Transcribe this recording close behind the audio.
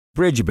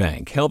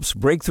Bridgebank helps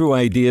breakthrough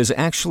ideas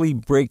actually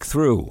break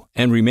through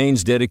and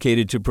remains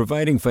dedicated to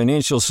providing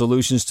financial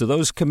solutions to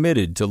those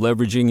committed to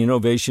leveraging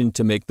innovation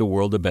to make the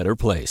world a better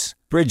place.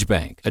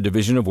 Bridgebank, a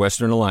division of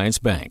Western Alliance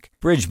Bank.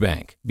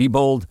 Bridgebank. Be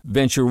bold,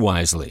 venture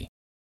wisely.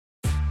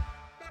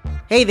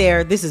 Hey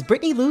there, this is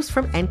Brittany Luce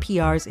from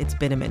NPR's It's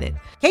Been a Minute.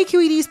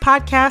 KQED's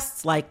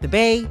podcasts like The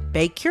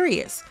Bay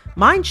Curious,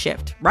 Mind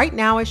Shift, Right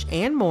Nowish,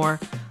 and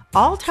more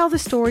all tell the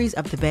stories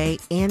of the Bay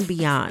and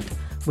beyond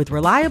with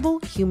reliable,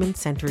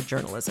 human-centered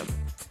journalism.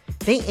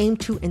 They aim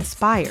to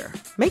inspire,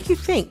 make you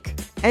think,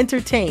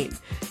 entertain,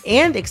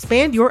 and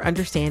expand your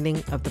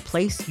understanding of the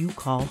place you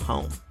call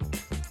home.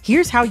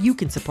 Here's how you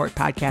can support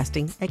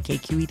podcasting at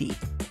KQED.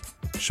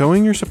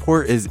 Showing your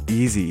support is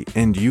easy,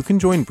 and you can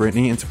join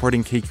Brittany in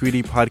supporting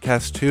KQED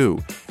Podcast too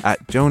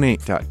at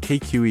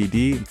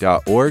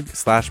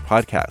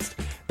donate.kqed.org/podcast.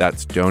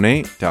 That's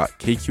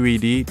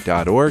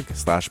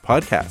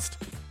donate.kqed.org/podcast.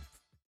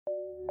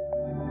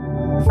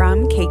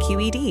 From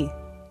KQED.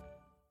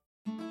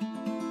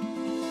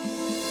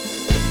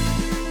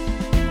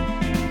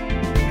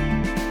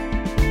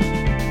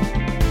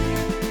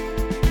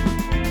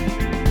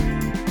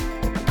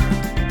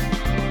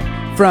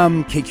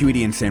 From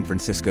KQED in San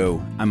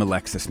Francisco, I'm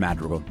Alexis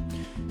Madrigal.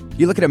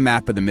 You look at a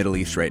map of the Middle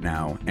East right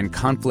now, and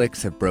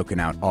conflicts have broken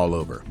out all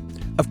over.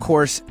 Of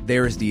course,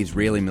 there is the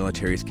Israeli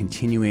military's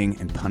continuing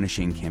and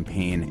punishing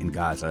campaign in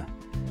Gaza.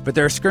 But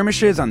there are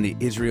skirmishes on the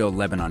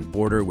Israel-Lebanon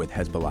border with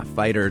Hezbollah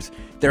fighters.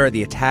 There are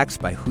the attacks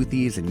by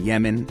Houthis in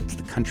Yemen. It's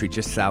the country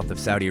just south of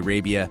Saudi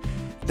Arabia.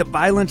 The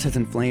violence has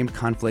inflamed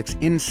conflicts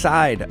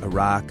inside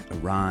Iraq,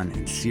 Iran,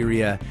 and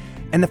Syria.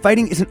 And the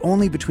fighting isn't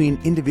only between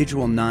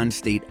individual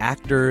non-state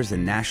actors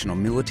and national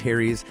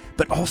militaries,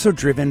 but also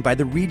driven by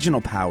the regional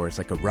powers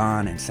like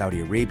Iran and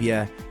Saudi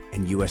Arabia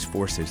and U.S.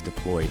 forces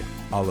deployed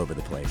all over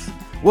the place.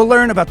 We'll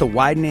learn about the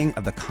widening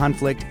of the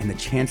conflict and the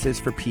chances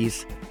for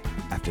peace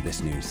after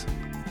this news.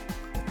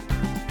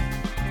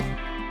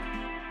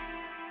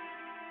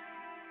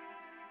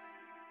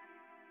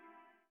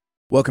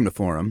 Welcome to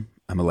Forum.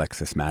 I'm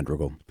Alexis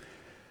Madrigal.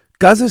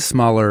 Gaza's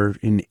smaller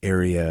in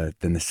area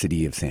than the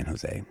city of San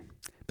Jose.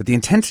 But the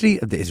intensity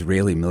of the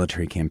Israeli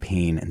military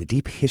campaign and the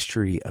deep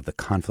history of the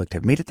conflict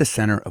have made it the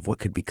center of what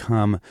could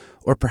become,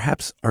 or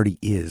perhaps already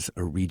is,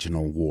 a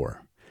regional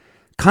war.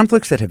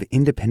 Conflicts that have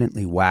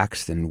independently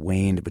waxed and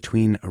waned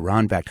between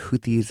Iran-backed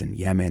Houthis in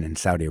Yemen and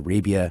Saudi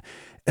Arabia,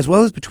 as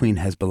well as between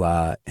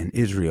Hezbollah and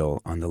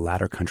Israel on the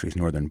latter country's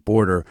northern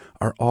border,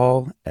 are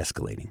all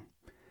escalating.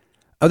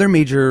 Other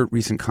major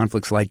recent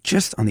conflicts lie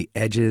just on the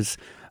edges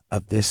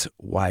of this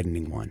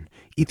widening one.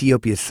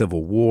 Ethiopia's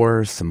civil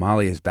war,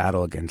 Somalia's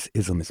battle against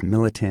Islamist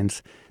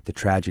militants, the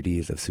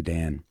tragedies of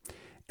Sudan.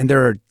 And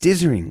there are a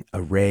dizzying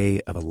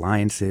array of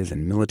alliances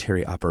and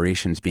military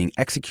operations being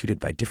executed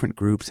by different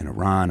groups in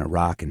Iran,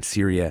 Iraq, and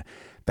Syria,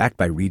 backed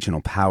by regional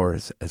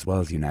powers as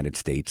well as the United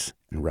States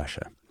and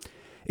Russia.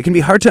 It can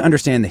be hard to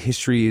understand the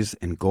histories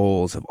and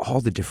goals of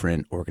all the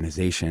different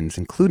organizations,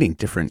 including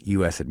different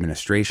U.S.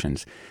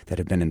 administrations that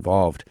have been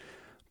involved.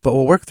 But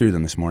we'll work through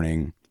them this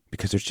morning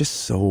because there's just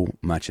so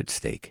much at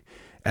stake.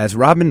 As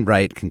Robin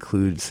Wright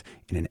concludes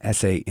in an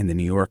essay in The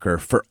New Yorker,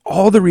 for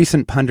all the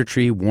recent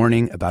punditry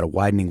warning about a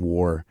widening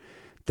war,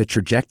 the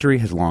trajectory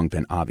has long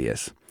been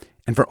obvious.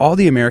 And for all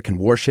the American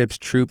warships,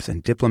 troops,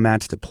 and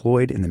diplomats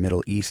deployed in the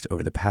Middle East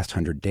over the past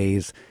 100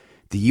 days,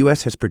 the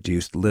U.S. has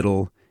produced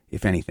little,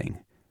 if anything,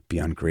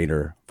 beyond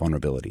greater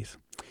vulnerabilities.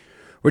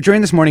 We're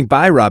joined this morning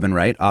by Robin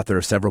Wright, author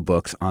of several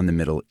books on the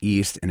Middle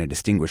East and a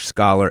distinguished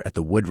scholar at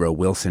the Woodrow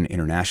Wilson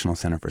International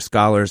Center for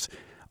Scholars,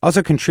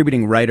 also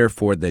contributing writer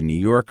for The New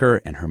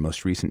Yorker, and her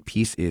most recent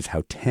piece is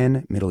How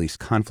 10 Middle East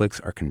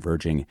Conflicts Are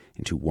Converging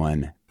into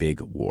One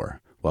Big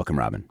War. Welcome,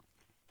 Robin.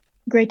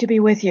 Great to be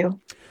with you.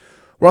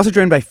 We're also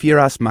joined by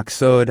Firas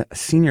Maksad, a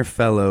senior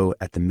fellow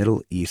at the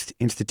Middle East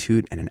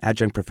Institute and an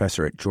adjunct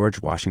professor at George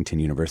Washington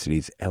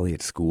University's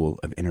Elliott School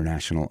of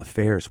International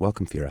Affairs.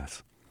 Welcome,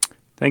 Firas.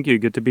 Thank you.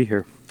 Good to be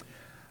here.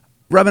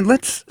 Robin,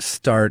 let's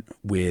start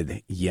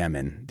with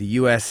Yemen. The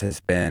U.S.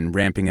 has been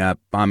ramping up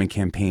bombing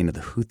campaign of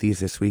the Houthis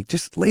this week.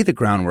 Just lay the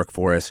groundwork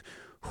for us.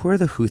 Who are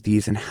the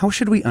Houthis and how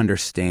should we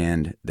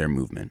understand their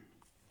movement?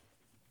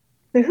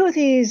 The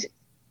Houthis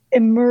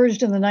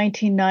emerged in the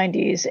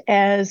 1990s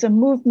as a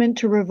movement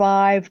to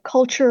revive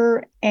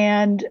culture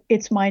and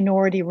its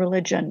minority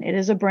religion. It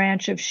is a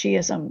branch of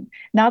Shiism,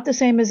 not the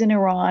same as in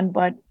Iran,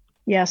 but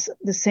yes,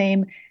 the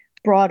same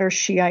broader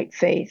Shiite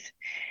faith.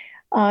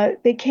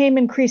 They came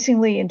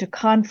increasingly into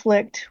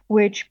conflict,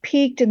 which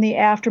peaked in the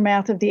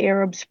aftermath of the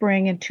Arab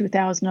Spring in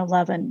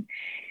 2011.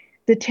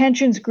 The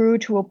tensions grew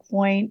to a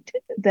point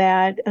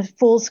that a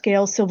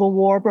full-scale civil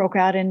war broke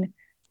out in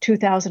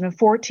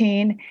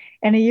 2014,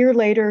 and a year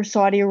later,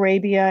 Saudi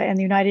Arabia and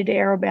the United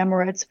Arab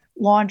Emirates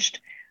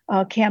launched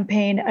a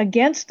campaign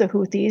against the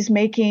Houthis,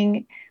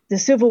 making the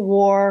civil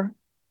war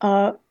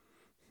a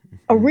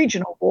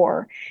regional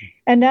war.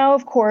 And now,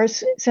 of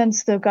course,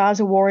 since the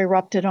Gaza war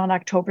erupted on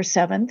October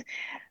 7th,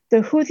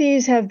 the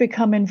Houthis have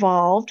become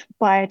involved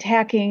by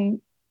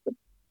attacking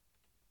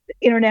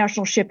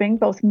international shipping,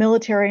 both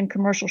military and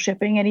commercial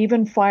shipping, and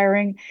even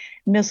firing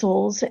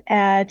missiles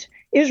at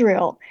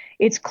Israel.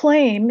 Its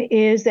claim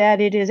is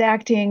that it is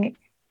acting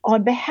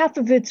on behalf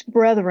of its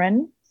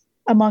brethren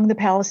among the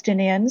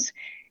Palestinians,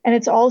 and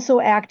it's also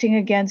acting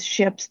against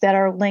ships that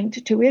are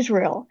linked to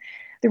Israel.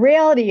 The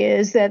reality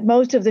is that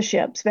most of the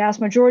ships,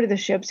 vast majority of the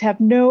ships, have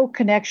no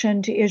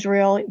connection to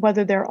Israel,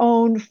 whether they're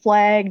owned,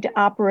 flagged,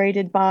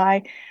 operated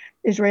by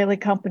Israeli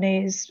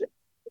companies,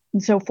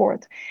 and so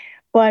forth.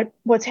 But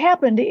what's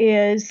happened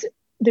is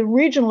the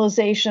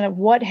regionalization of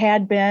what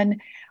had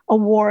been a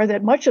war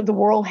that much of the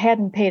world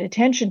hadn't paid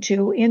attention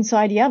to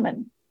inside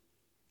Yemen.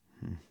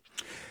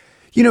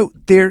 You know,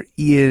 there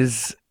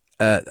is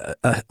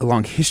a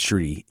long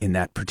history in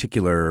that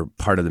particular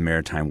part of the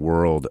maritime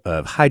world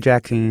of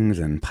hijackings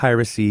and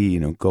piracy, you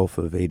know, Gulf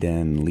of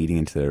Aden leading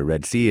into the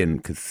Red Sea, and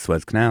because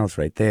Suez Canal is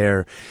right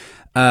there.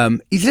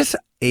 Is this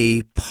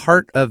a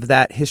part of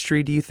that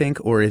history, do you think,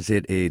 or is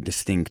it a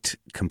distinct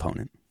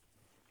component?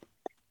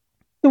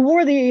 The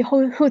war the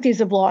Houthis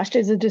have lost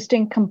is a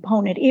distinct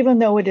component, even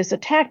though it is a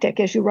tactic,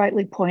 as you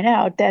rightly point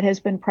out, that has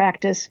been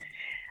practiced,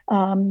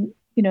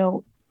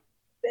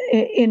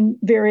 in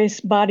various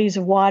bodies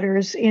of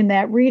waters in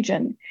that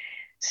region.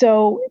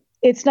 So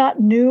it's not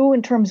new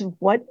in terms of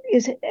what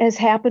has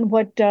happened,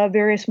 what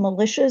various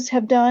militias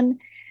have done,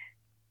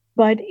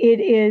 but it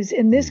is,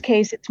 in this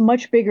case, it's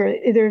much bigger.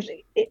 There's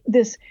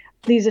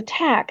these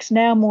attacks,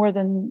 now more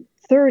than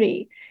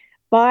 30,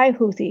 by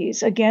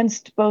Houthis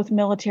against both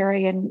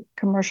military and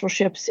commercial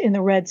ships in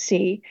the Red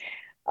Sea.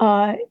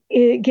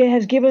 It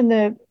has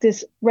given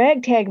this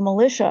ragtag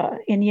militia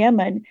in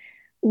Yemen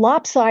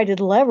lopsided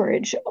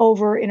leverage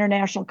over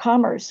international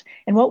commerce.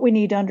 And what we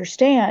need to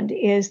understand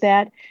is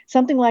that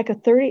something like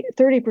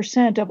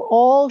 30% of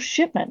all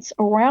shipments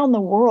around the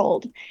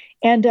world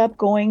end up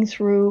going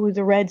through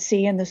the Red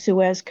Sea and the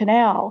Suez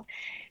Canal.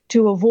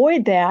 To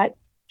avoid that,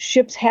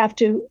 ships have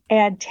to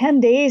add 10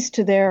 days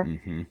to their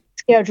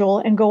schedule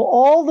and go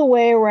all the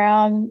way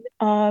around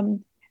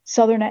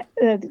southern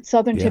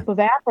tip of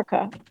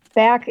Africa,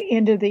 back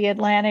into the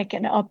Atlantic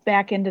and up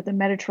back into the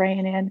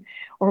Mediterranean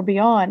or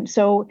beyond.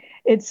 So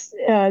it's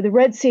the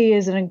Red Sea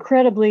is an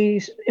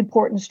incredibly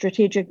important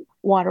strategic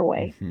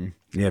waterway.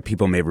 Yeah,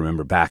 people may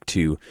remember back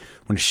to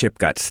when a ship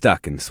got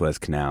stuck in the Suez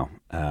Canal,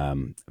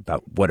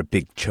 about what a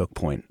big choke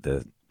point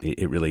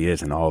it really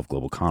is in all of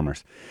global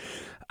commerce.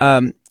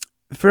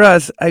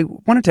 Firas, I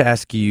wanted to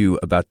ask you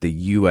about the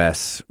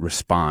U.S.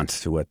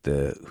 response to what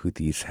the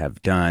Houthis have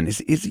done. Is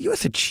the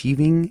U.S.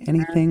 achieving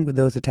anything with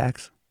those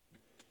attacks?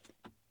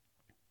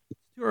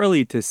 Too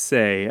early to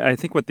say. I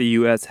think what the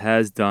U.S.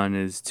 has done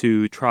is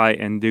to try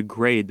and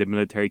degrade the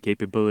military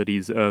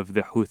capabilities of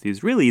the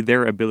Houthis, really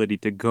their ability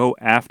to go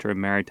after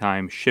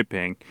maritime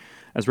shipping.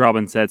 As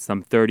Robin said,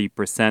 some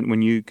 30%.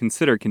 When you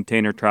consider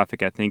container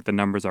traffic, I think the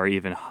numbers are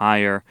even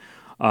higher.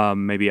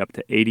 Maybe up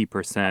to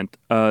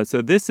 80%.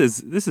 So this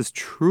is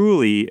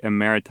truly a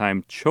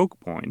maritime choke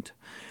point.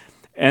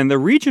 And the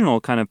regional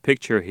kind of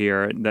picture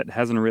here that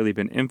hasn't really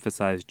been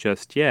emphasized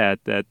just yet,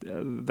 that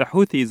the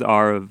Houthis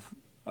are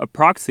a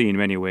proxy in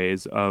many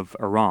ways of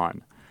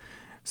Iran.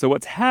 So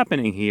what's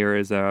happening here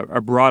is a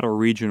broader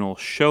regional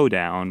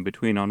showdown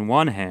between, on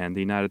one hand,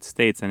 the United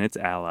States and its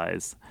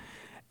allies,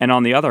 and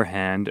on the other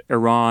hand,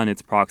 Iran,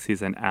 its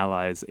proxies and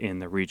allies in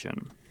the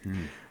region.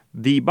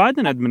 The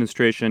Biden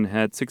administration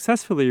had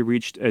successfully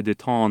reached a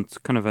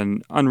détente, kind of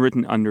an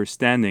unwritten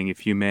understanding,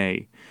 if you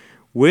may,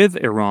 with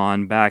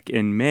Iran back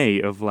in May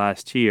of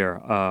last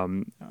year.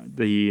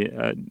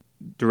 The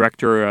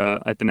director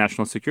at the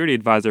National Security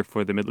Advisor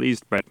for the Middle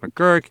East, Brett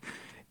McGurk,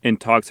 in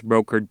talks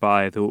brokered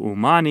by the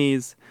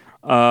Omanis,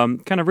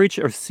 kind of reached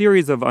a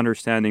series of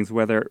understandings,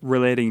 whether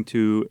relating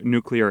to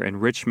nuclear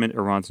enrichment,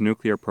 Iran's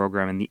nuclear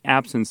program, and the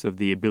absence of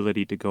the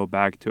ability to go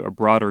back to a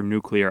broader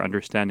nuclear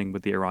understanding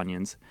with the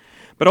Iranians,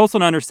 but also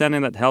an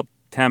understanding that helped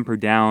tamper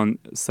down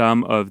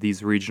some of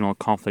these regional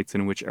conflicts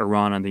in which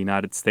Iran and the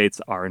United States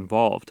are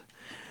involved.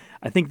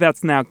 I think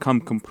that's now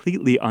come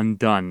completely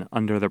undone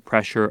under the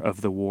pressure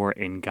of the war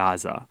in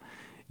Gaza.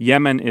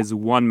 Yemen is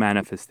one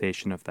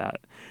manifestation of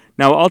that.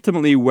 Now,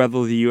 ultimately,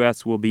 whether the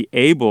U.S. will be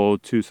able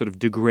to sort of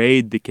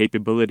degrade the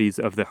capabilities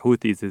of the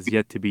Houthis is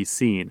yet to be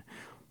seen.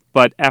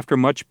 But after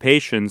much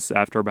patience,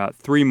 after about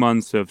 3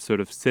 months of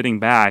sort of sitting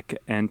back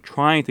and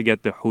trying to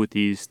get the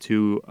Houthis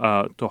to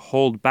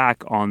hold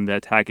back on the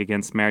attack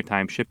against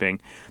maritime shipping,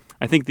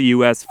 I think the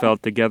U.S.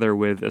 felt together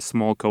with a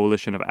small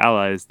coalition of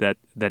allies that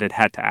it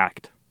had to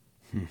act.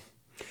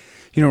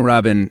 You know,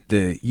 Robin,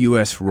 the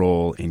U.S.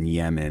 role in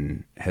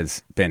Yemen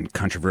has been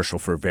controversial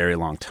for a very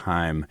long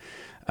time.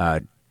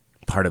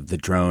 Part of the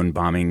drone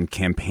bombing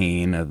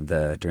campaign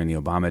during the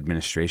Obama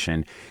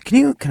administration. Can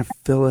you kind of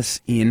fill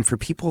us in for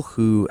people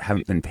who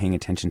haven't been paying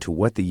attention to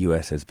what the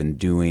U.S. has been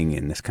doing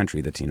in this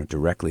country that's,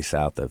 directly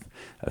south of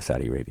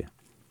Saudi Arabia?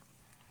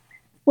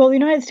 Well, the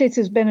United States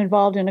has been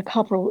involved in a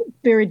couple of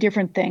very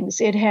different things.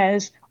 It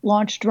has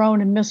launched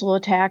drone and missile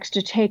attacks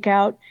to take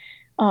out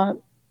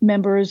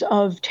members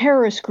of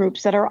terrorist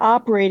groups that are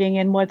operating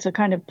in what's a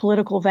kind of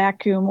political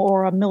vacuum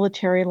or a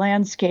military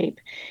landscape.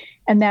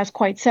 And that's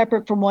quite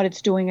separate from what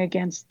it's doing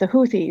against the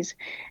Houthis.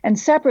 And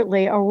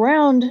separately,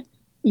 around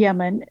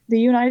Yemen, the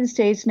United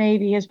States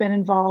Navy has been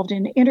involved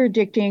in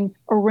interdicting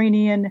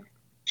Iranian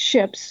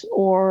ships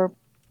or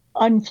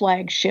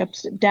unflagged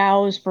ships,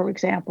 dhows, for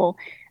example,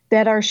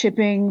 that are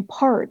shipping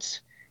parts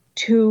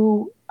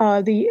to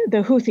the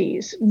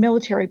Houthis,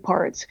 military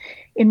parts.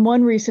 In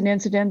one recent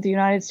incident, the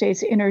United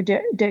States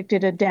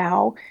interdicted a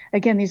dhow.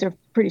 Again, these are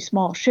pretty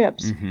small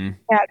ships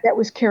that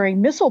was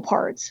carrying missile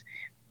parts.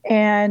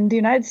 And the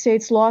United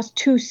States lost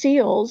 2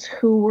 SEALs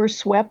who were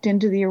swept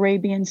into the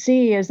Arabian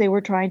Sea as they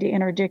were trying to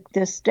interdict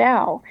this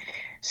dhow.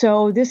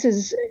 So this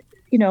is,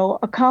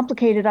 a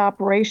complicated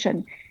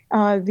operation.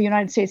 The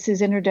United States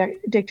has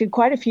interdicted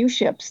quite a few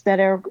ships that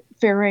are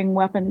ferrying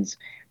weapons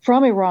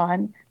from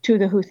Iran to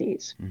the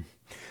Houthis.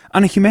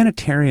 On a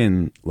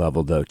humanitarian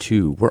level, though,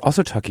 too, we're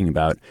also talking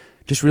about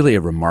just really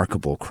a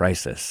remarkable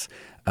crisis,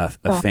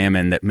 a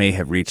famine that may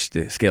have reached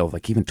the scale of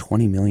like even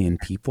 20 million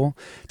people.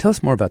 Tell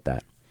us more about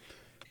that.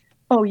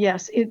 Oh,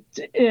 yes.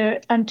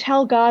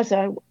 Until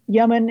Gaza,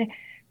 Yemen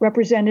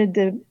represented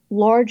the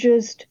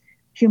largest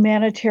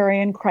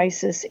humanitarian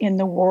crisis in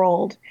the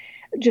world.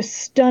 Just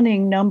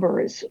stunning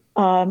numbers.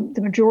 The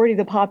majority of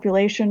the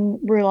population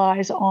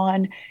relies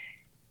on,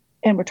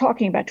 and we're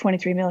talking about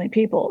 23 million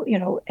people,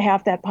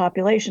 half that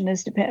population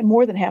is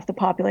more than half the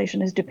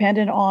population is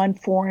dependent on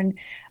foreign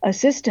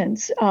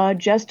assistance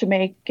just to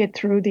make it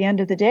through the end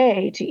of the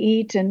day, to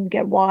eat and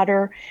get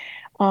water.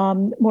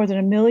 More than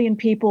 1 million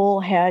people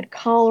had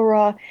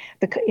cholera.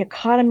 The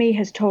economy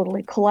has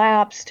totally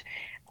collapsed.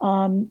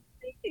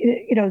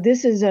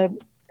 This is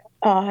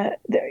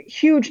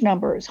huge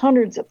numbers.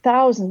 Hundreds of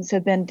thousands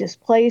have been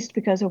displaced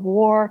because of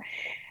war.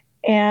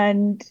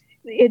 And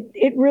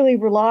it really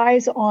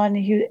relies on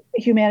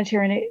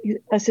humanitarian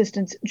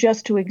assistance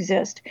just to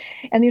exist.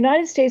 And the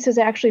United States has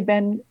actually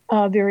been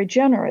very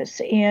generous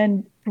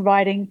in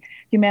providing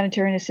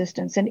humanitarian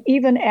assistance. And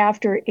even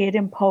after it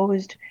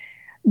imposed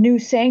new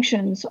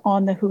sanctions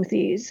on the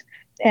Houthis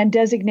and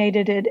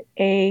designated it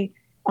a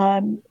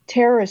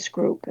terrorist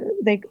group.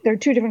 There are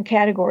 2 different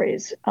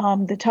categories.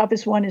 The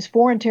toughest one is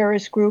foreign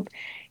terrorist group.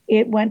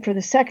 It went for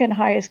the second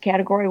highest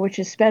category, which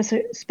is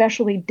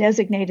specially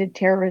designated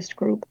terrorist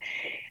group.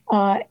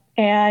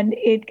 And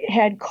it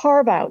had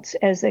carve-outs,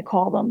 as they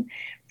call them,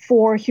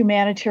 for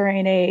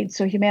humanitarian aid.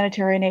 So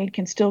humanitarian aid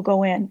can still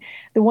go in.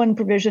 The one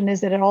provision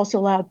is that it also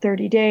allowed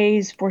 30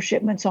 days for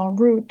shipments en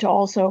route to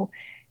also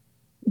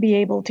be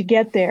able to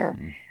get there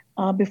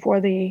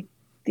before the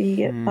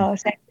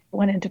sanctions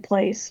went into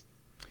place.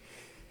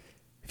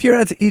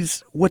 Firas,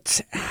 is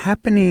what's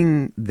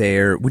happening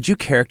there, would you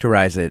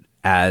characterize it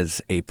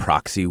as a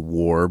proxy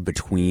war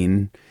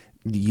between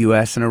the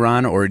U.S. and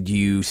Iran, or do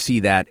you see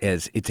that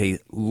as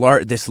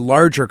this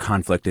larger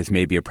conflict is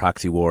maybe a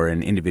proxy war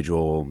and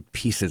individual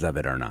pieces of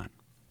it are not?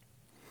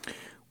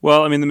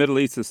 Well, the Middle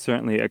East is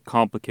certainly a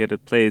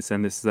complicated place,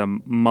 and this is a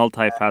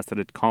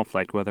multifaceted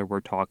conflict, whether we're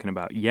talking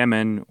about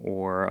Yemen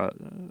or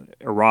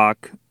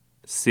Iraq,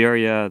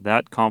 Syria.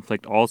 That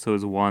conflict also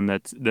is one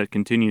that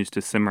continues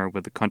to simmer,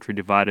 with the country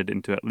divided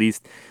into at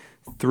least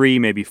 3,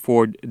 maybe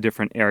 4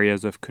 different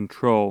areas of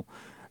control.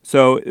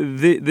 So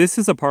this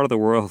is a part of the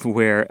world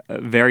where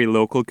very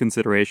local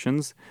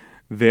considerations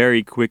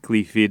very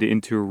quickly feed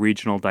into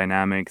regional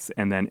dynamics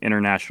and then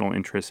international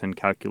interests and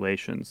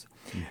calculations.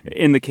 Mm-hmm.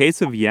 In the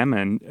case of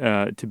Yemen,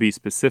 to be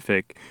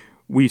specific,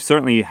 we've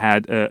certainly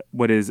had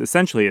what is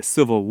essentially a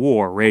civil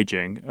war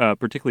raging,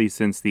 particularly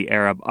since the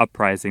Arab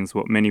uprisings,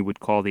 what many would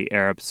call the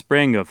Arab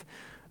Spring of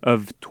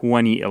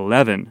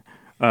 2011,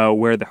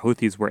 where the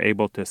Houthis were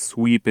able to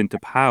sweep into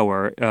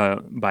power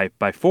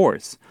by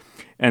force.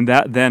 And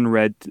that then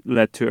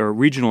led to a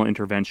regional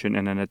intervention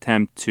and an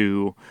attempt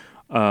to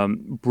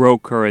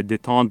broker a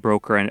détente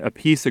broker and a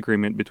peace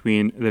agreement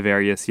between the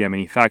various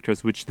Yemeni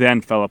factors, which then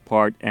fell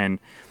apart and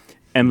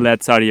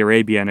led Saudi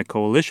Arabia and a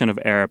coalition of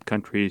Arab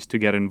countries to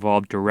get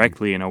involved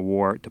directly in a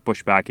war to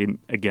push back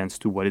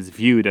against what is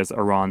viewed as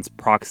Iran's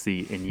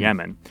proxy in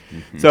Yemen.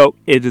 Mm-hmm. So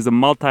it is a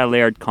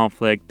multi-layered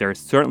conflict. There's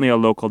certainly a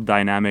local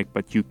dynamic,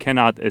 but you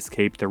cannot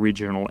escape the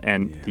regional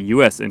and the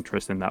U.S.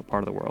 interest in that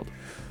part of the world.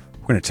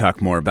 We're going to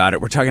talk more about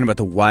it. We're talking about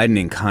the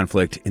widening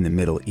conflict in the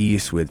Middle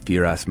East with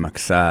Firas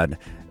Maksad,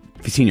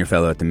 Senior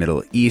Fellow at the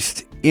Middle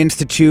East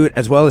Institute,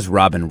 as well as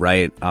Robin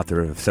Wright,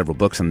 author of several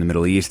books on the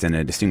Middle East and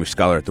a distinguished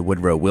scholar at the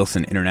Woodrow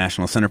Wilson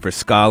International Center for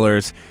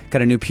Scholars.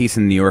 Got a new piece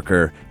in the New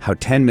Yorker, How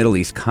 10 Middle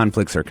East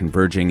Conflicts Are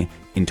Converging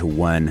into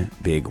One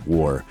Big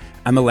War.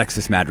 I'm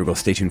Alexis Madrigal.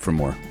 Stay tuned for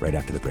more right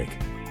after the break.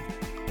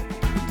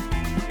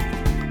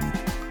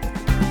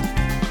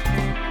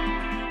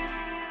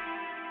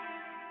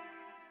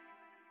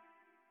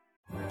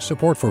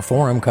 Support for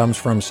Forum comes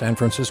from San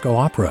Francisco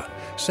Opera.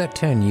 Set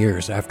 10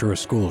 years after a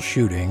school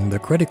shooting, the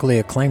critically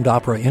acclaimed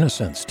opera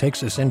Innocence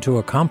takes us into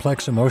a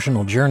complex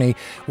emotional journey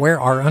where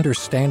our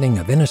understanding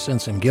of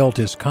innocence and guilt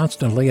is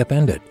constantly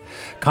upended.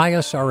 Kaya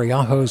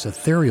Sariaho's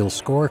ethereal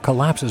score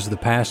collapses the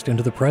past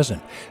into the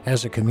present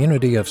as a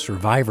community of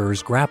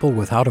survivors grapple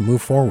with how to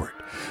move forward.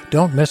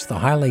 Don't miss the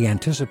highly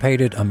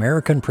anticipated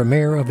American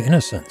premiere of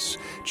Innocence,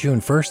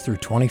 June 1st through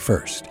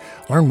 21st.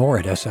 Learn more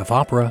at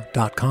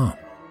sfopera.com.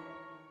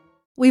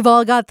 We've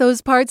all got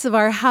those parts of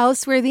our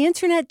house where the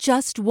internet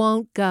just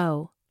won't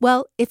go.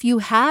 Well, if you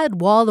had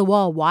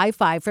wall-to-wall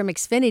Wi-Fi from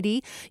Xfinity,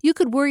 you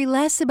could worry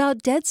less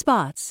about dead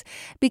spots.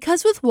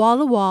 Because with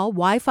wall-to-wall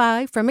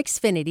Wi-Fi from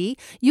Xfinity,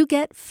 you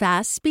get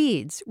fast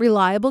speeds,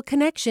 reliable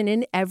connection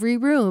in every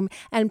room,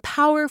 and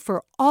power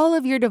for all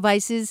of your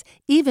devices,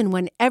 even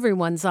when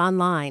everyone's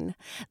online.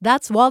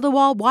 That's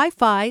wall-to-wall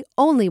Wi-Fi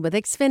only with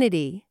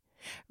Xfinity.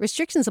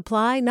 Restrictions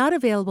apply, not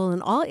available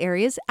in all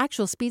areas.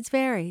 Actual speeds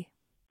vary.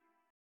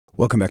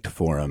 Welcome back to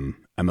Forum.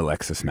 I'm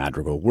Alexis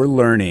Madrigal. We're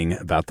learning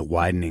about the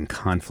widening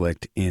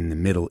conflict in the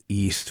Middle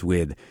East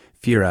with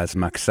Firas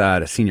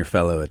Maksad, a senior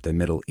fellow at the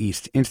Middle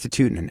East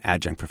Institute and an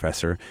adjunct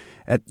professor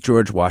at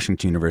George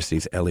Washington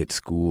University's Elliott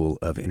School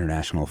of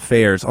International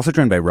Affairs. Also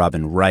joined by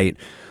Robin Wright,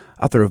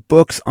 author of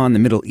books on the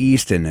Middle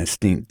East and a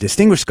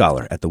distinguished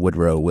scholar at the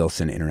Woodrow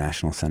Wilson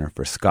International Center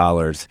for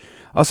Scholars.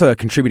 Also a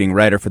contributing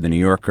writer for The New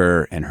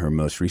Yorker, and her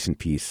most recent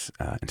piece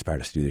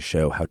inspired us to do the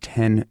show, How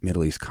 10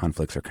 Middle East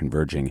Conflicts Are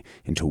Converging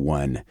into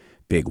One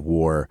Big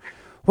War.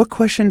 What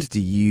questions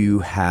do you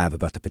have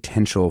about the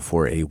potential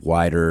for a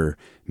wider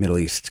Middle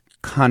East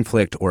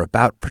conflict or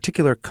about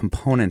particular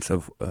components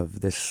of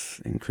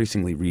this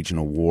increasingly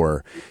regional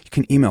war? You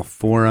can email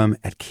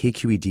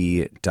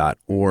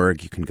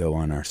forum@kqed.org. You can go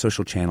on our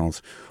social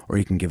channels, or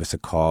you can give us a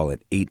call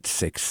at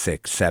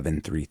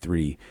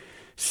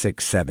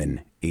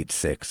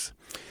 866-733-6786.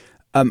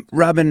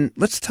 Robin,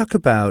 let's talk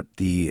about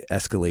the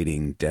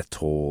escalating death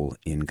toll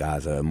in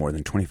Gaza. More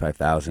than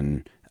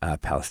 25,000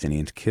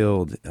 Palestinians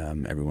killed.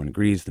 Everyone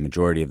agrees the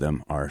majority of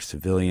them are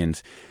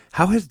civilians.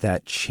 How has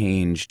that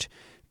changed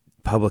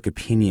public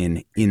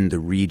opinion in the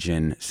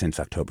region since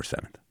October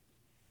 7th?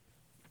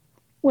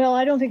 Well,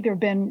 I don't think there have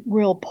been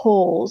real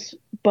polls,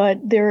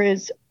 but there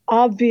is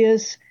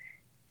obvious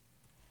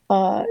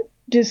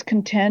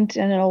discontent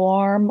and an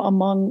alarm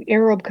among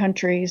Arab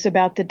countries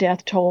about the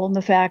death toll and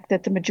the fact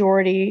that the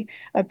majority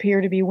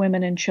appear to be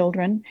women and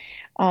children.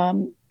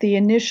 The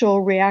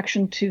initial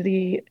reaction to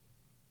the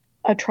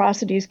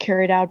atrocities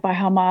carried out by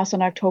Hamas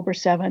on October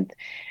 7th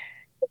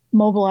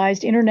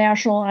mobilized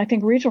international and I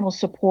think regional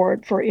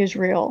support for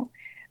Israel.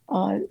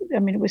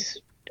 It was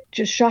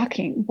just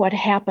shocking what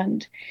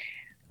happened.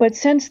 But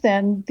since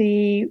then,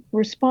 the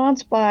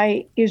response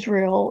by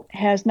Israel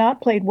has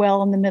not played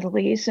well in the Middle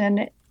East.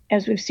 And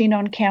as we've seen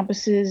on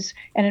campuses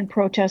and in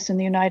protests in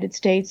the United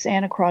States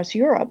and across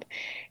Europe,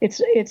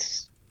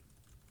 it's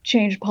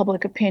changed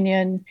public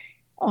opinion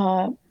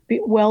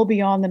well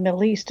beyond the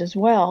Middle East as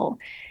well.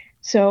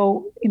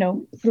 So,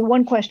 the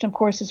one question, of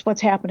course, is what's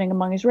happening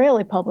among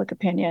Israeli public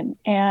opinion.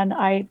 And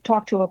I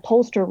talked to a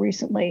pollster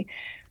recently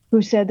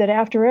who said that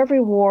after every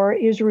war,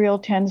 Israel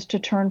tends to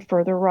turn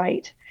further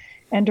right.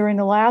 And during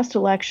the last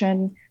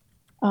election,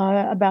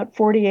 about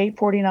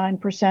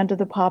 49% of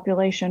the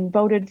population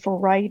voted for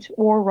right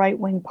or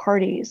right-wing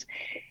parties.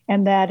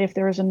 And that if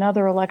there is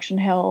another election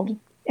held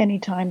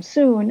anytime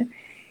soon,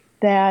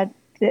 that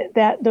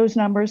those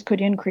numbers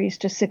could increase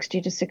to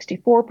 60 to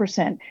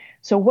 64%.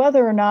 So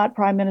whether or not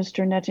Prime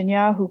Minister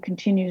Netanyahu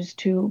continues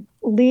to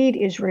lead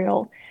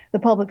Israel, the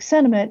public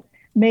sentiment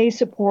may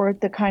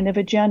support the kind of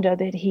agenda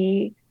that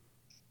he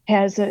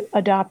has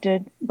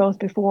adopted both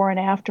before and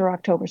after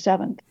October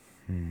 7th.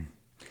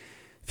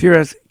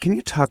 Firas, can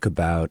you talk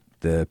about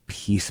the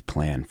peace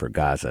plan for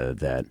Gaza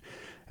that,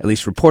 at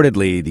least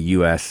reportedly, the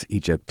U.S.,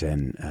 Egypt,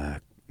 and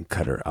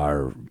Qatar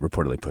are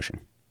reportedly pushing?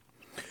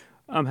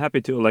 I'm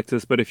happy to,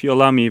 Alexis, but if you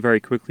allow me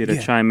very quickly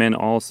to chime in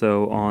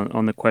also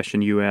on the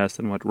question you asked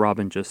and what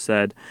Robin just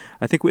said,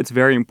 I think it's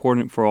very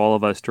important for all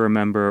of us to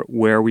remember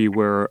where we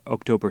were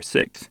October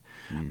 6th.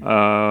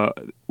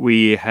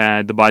 We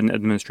had the Biden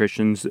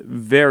administration's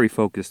very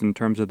focused in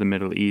terms of the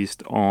Middle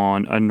East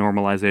on a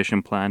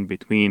normalization plan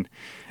between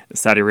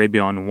Saudi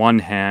Arabia on one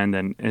hand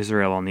and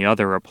Israel on the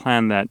other, a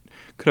plan that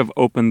could have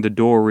opened the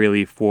door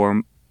really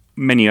for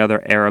many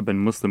other Arab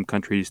and Muslim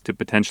countries to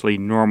potentially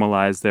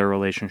normalize their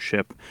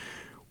relationship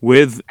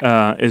with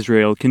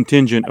Israel,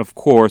 contingent, of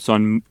course,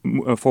 on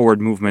a forward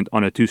movement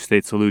on a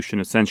two-state solution,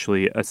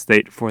 essentially a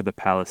state for the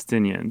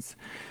Palestinians.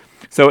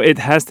 So it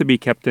has to be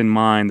kept in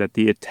mind that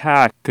the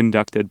attack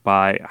conducted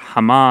by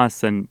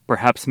Hamas, and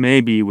perhaps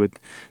maybe with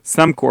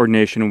some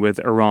coordination with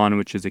Iran,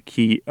 which is a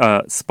key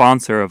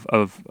sponsor of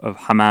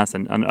Hamas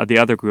and the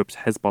other groups,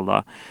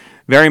 Hezbollah,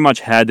 very much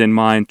had in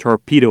mind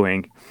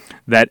torpedoing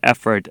that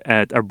effort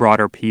at a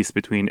broader peace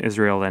between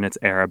Israel and its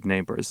Arab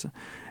neighbors.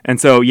 And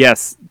so,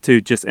 yes,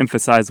 to just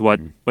emphasize what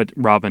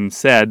Robin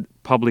said,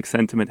 public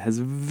sentiment has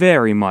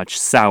very much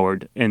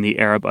soured in the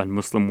Arab and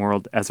Muslim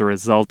world as a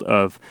result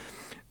of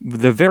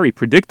the very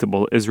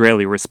predictable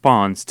Israeli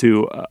response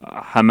to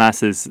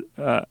Hamas's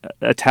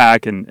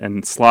attack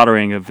and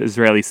slaughtering of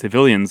Israeli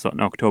civilians on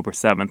October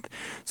 7th.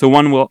 So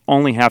one will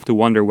only have to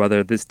wonder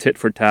whether this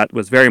tit-for-tat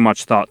was very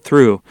much thought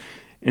through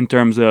in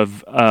terms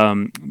of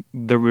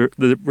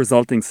the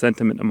resulting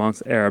sentiment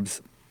amongst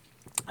Arabs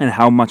and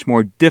how much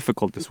more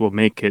difficult this will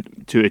make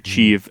it to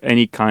achieve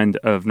any kind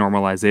of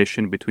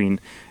normalization between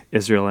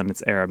Israel and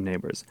its Arab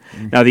neighbors.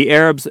 Now, the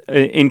Arabs,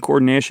 in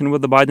coordination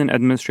with the Biden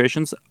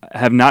administrations,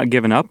 have not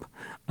given up.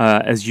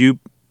 As you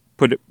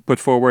put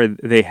forward,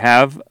 they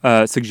have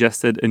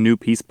suggested a new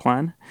peace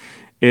plan.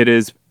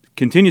 It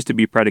continues to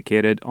be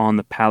predicated on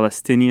the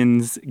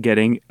Palestinians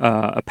getting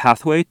a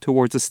pathway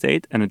towards a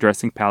state and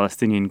addressing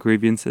Palestinian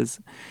grievances.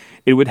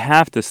 It would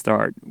have to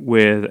start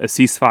with a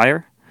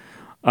ceasefire,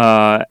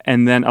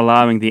 and then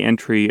allowing the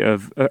entry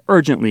of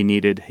urgently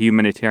needed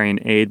humanitarian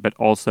aid, but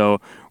also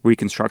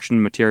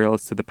reconstruction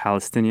materials to the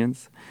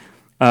Palestinians.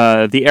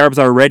 The Arabs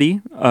are ready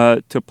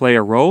to play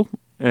a role,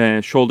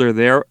 shoulder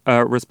their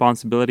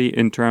responsibility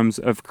in terms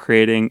of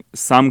creating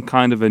some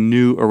kind of a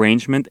new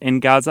arrangement in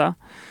Gaza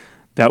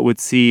that would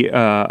see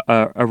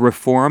a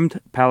reformed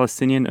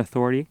Palestinian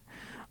Authority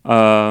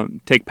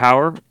take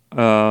power,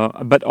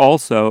 but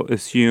also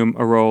assume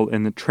a role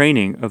in the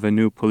training of a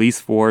new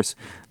police force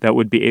that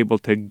would be able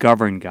to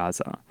govern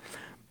Gaza.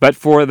 But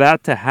for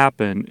that to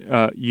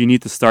happen, you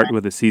need to start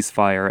with a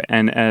ceasefire.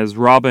 And as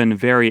Robin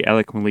very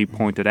eloquently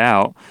pointed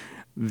out,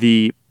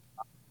 the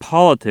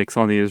politics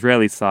on the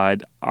Israeli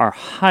side are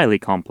highly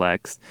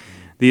complex.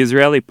 The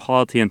Israeli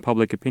polity and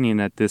public opinion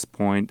at this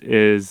point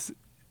is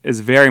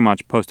very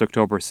much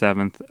post-October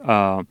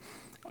 7th,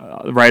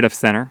 right of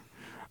center.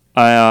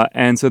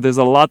 And so there's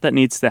a lot that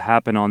needs to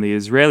happen on the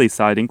Israeli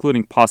side,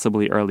 including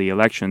possibly early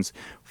elections,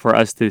 for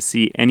us to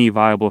see any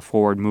viable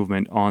forward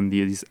movement on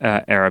these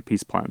Arab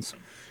peace plans.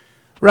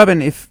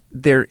 Robin, if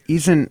there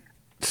isn't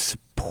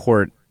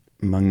support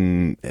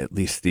among at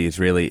least the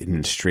Israeli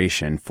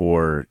administration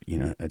for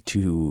a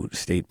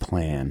two-state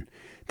plan,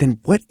 then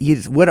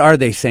what are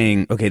they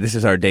saying? Okay, this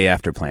is our day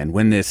after plan.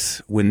 When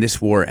this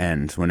war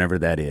ends, whenever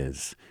that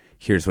is,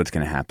 here's what's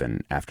going to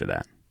happen after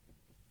that.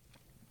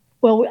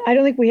 Well, I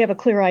don't think we have a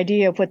clear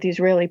idea of what the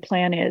Israeli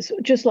plan is.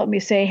 Just let me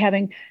say,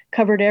 having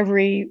covered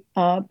every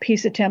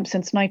peace attempt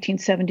since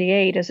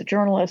 1978 as a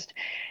journalist,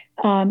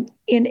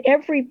 in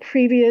every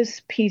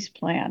previous peace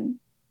plan,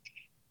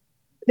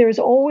 there's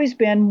always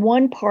been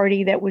one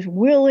party that was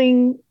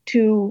willing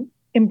to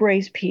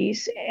embrace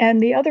peace and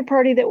the other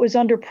party that was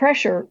under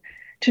pressure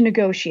to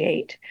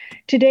negotiate.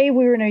 Today,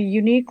 we're in a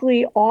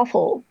uniquely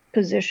awful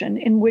position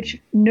in which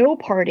no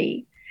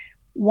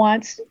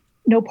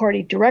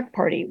direct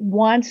party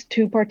wants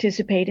to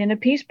participate in a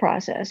peace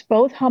process.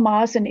 Both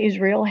Hamas and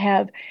Israel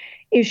have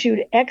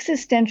issued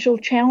existential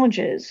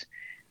challenges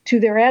to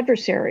their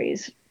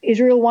adversaries.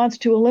 Israel wants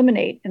to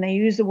eliminate, and they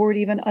use the word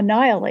even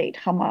annihilate,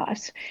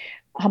 Hamas.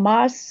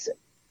 Hamas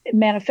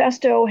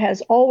manifesto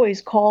has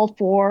always called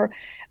for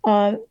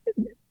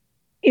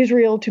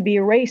Israel to be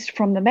erased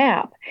from the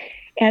map.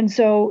 And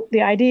so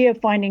the idea of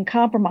finding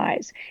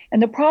compromise.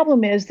 And the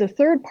problem is the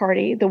third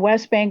party, the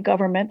West Bank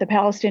government, the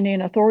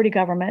Palestinian Authority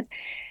government,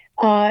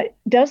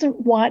 doesn't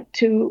want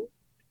to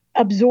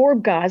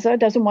absorb Gaza,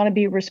 doesn't want to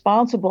be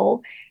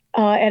responsible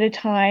at a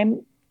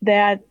time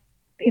that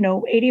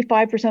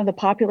 85% of the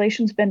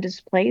population's been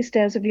displaced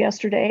as of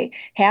yesterday.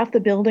 Half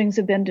the buildings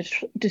have been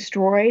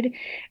destroyed.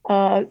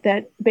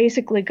 That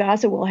basically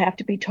Gaza will have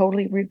to be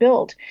totally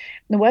rebuilt.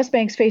 The West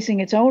Bank's facing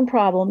its own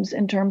problems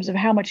in terms of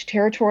how much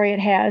territory it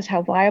has,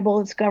 how viable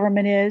its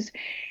government is.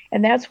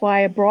 And that's why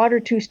a broader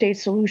two-state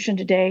solution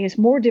today is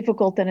more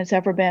difficult than it's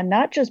ever been,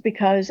 not just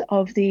because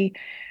of the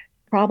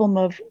problem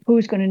of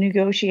who's going to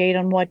negotiate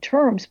on what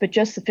terms, but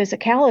just the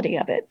physicality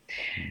of it.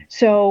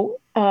 So,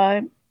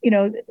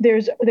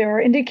 there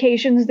are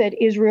indications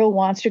that Israel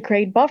wants to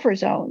create buffer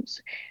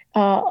zones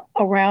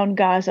around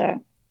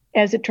Gaza,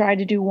 as it tried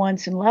to do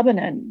once in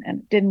Lebanon, and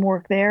it didn't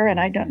work there. And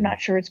I'm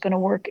not sure it's going to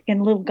work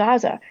in Little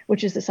Gaza,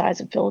 which is the size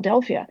of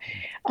Philadelphia,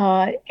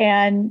 so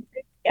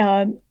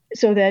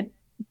that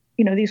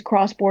these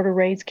cross-border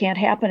raids can't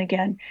happen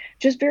again.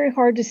 Just very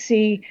hard to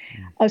see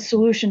a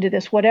solution to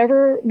this.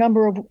 Whatever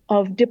number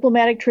of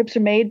diplomatic trips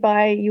are made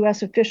by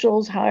U.S.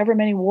 officials, however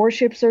many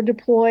warships are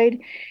deployed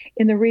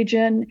in the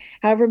region,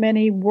 however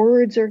many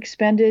words are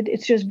expended,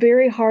 it's just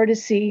very hard to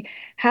see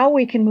how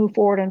we can move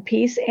forward on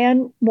peace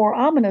and, more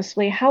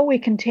ominously, how we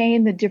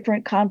contain the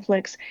different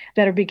conflicts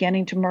that are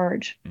beginning to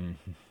merge.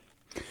 Mm-hmm.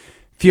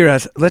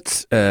 Firas,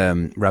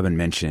 Robin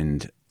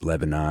mentioned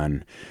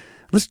Lebanon.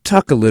 Let's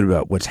talk a little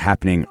about what's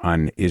happening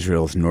on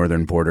Israel's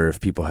northern border. If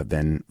people have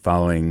been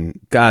following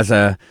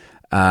Gaza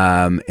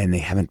and they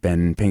haven't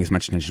been paying as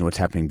much attention to what's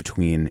happening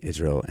between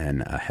Israel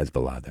and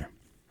Hezbollah there.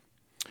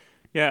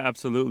 Yeah,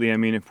 absolutely. I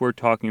mean, if we're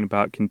talking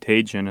about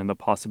contagion and the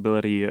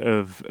possibility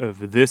of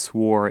this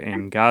war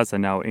in Gaza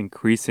now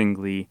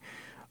increasingly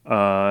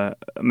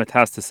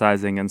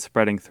metastasizing and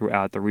spreading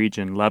throughout the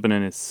region,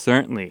 Lebanon is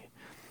certainly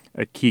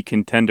a key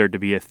contender to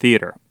be a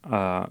theater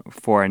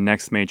for a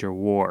next major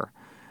war.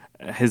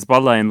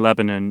 Hezbollah in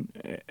Lebanon,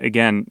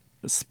 again,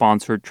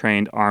 sponsored,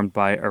 trained, armed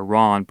by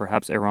Iran,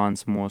 perhaps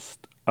Iran's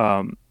most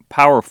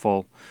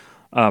powerful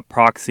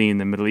proxy in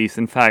the Middle East.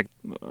 In fact,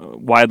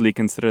 widely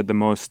considered the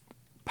most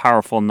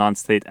powerful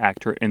non-state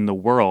actor in the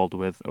world,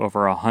 with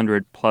over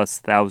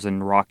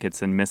 100,000+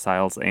 rockets and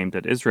missiles aimed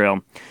at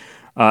Israel,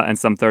 and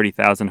some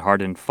 30,000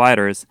 hardened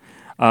fighters.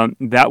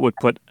 That would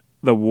put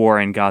the war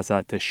in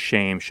Gaza to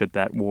shame should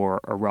that war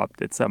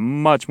erupt. It's a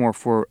much more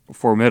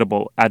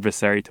formidable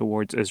adversary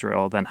towards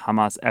Israel than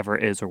Hamas ever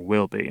is or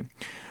will be.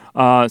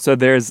 So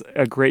there's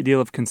a great deal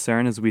of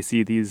concern as we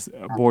see these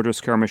border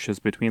skirmishes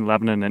between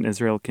Lebanon and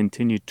Israel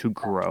continue to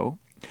grow.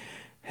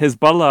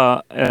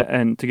 Hezbollah,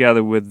 and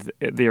together with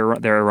their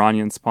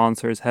Iranian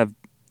sponsors, have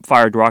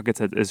fired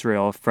rockets at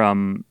Israel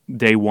from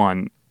day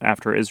one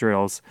after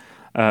Israel's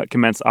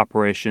commenced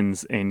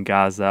operations in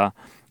Gaza,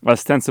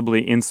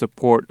 ostensibly in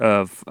support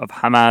of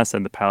Hamas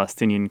and the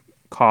Palestinian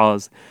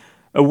cause,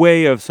 a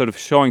way of sort of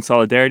showing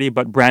solidarity,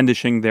 but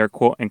brandishing their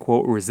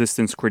quote-unquote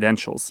resistance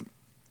credentials,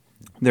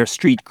 their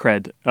street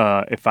cred,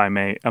 if I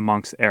may,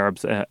 amongst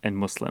Arabs and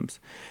Muslims.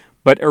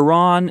 But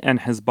Iran and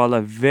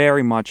Hezbollah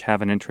very much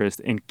have an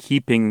interest in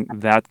keeping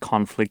that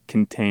conflict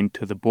contained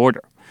to the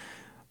border.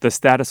 The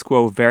status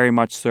quo very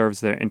much serves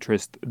their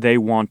interest. They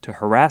want to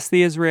harass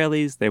the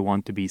Israelis. They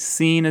want to be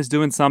seen as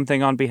doing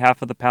something on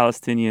behalf of the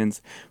Palestinians,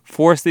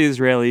 force the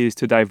Israelis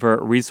to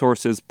divert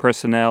resources,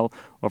 personnel,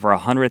 over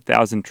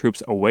 100,000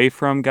 troops away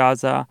from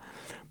Gaza.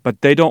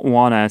 But they don't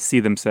want to see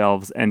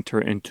themselves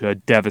enter into a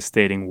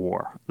devastating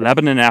war.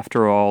 Lebanon,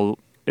 after all,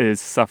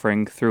 is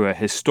suffering through a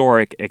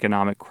historic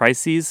economic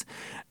crisis,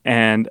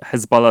 and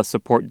Hezbollah's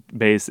support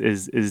base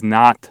is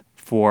not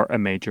for a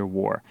major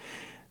war.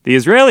 The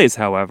Israelis,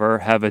 however,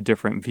 have a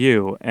different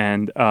view,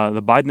 and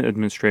the Biden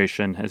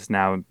administration has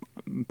now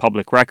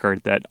public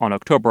record that on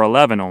October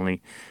 11,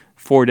 only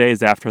 4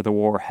 days after the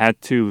war, had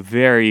to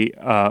very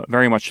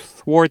much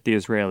thwart the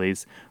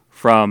Israelis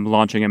from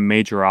launching a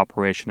major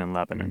operation in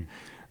Lebanon.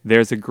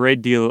 There's a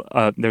great deal,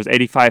 there's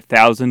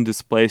 85,000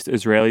 displaced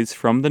Israelis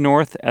from the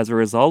north as a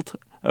result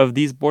of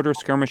these border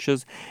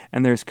skirmishes,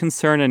 and there's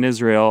concern in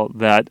Israel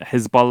that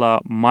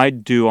Hezbollah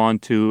might do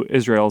onto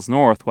Israel's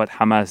north what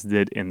Hamas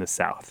did in the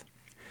south.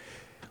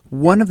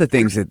 One of the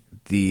things that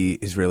the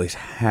Israelis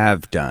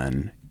have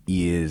done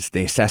is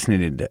they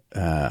assassinated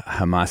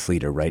Hamas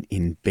leader right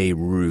in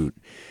Beirut.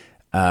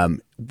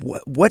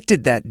 What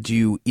did that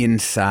do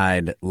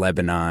inside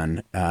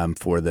Lebanon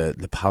for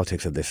the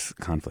politics of this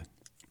conflict?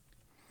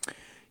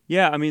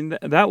 Yeah, I mean,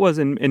 that was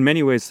in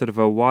many ways sort of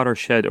a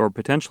watershed or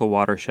potential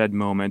watershed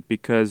moment,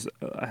 because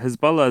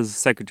Hezbollah's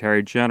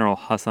Secretary General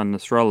Hassan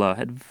Nasrallah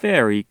had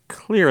very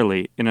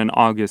clearly in an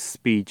August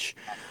speech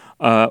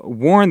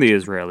warned the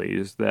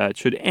Israelis that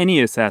should any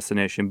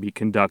assassination be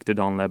conducted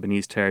on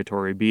Lebanese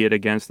territory, be it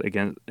against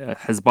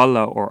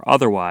Hezbollah or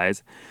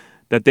otherwise,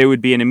 that there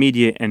would be an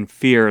immediate and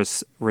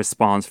fierce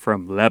response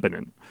from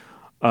Lebanon.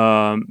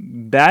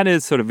 That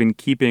is sort of in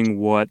keeping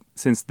what,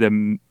 since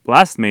the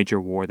last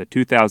major war, the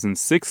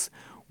 2006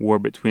 war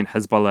between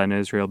Hezbollah and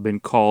Israel, been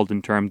called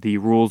in terms the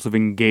rules of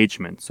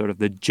engagement, sort of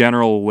the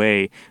general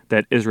way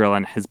that Israel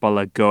and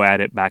Hezbollah go at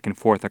it back and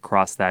forth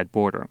across that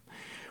border.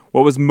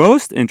 What was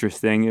most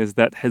interesting is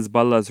that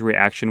Hezbollah's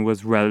reaction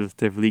was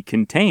relatively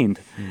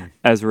contained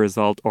as a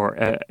result or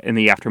in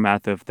the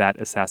aftermath of that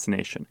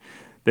assassination.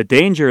 The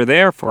danger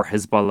there for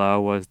Hezbollah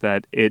was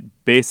that it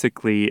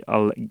basically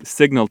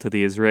signaled to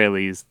the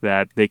Israelis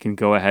that they can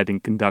go ahead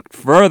and conduct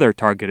further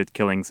targeted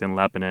killings in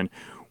Lebanon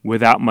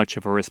without much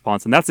of a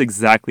response. And that's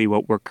exactly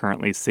what we're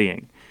currently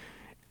seeing.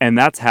 And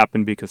that's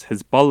happened because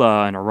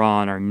Hezbollah and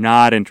Iran are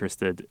not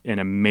interested in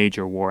a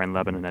major war in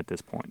Lebanon at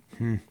this point.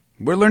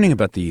 We're learning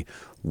about the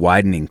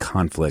widening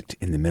conflict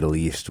in the Middle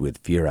East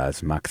with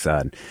Firas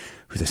Maksad,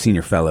 who's a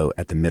senior fellow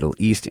at the Middle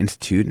East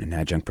Institute and an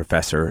adjunct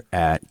professor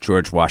at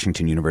George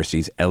Washington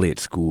University's Elliott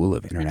School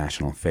of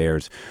International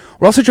Affairs.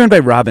 We're also joined by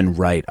Robin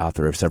Wright,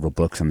 author of several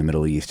books on the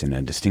Middle East and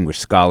a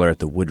distinguished scholar at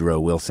the Woodrow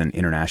Wilson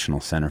International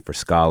Center for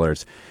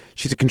Scholars.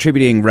 She's a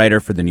contributing writer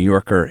for The New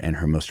Yorker, and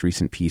her most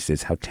recent piece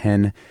is How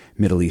 10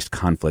 Middle East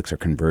Conflicts Are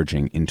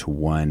Converging into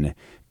One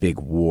Big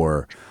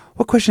War.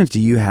 What questions do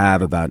you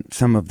have about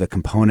some of the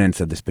components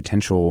of this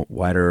potential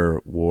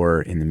wider war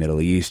in the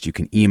Middle East? You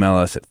can email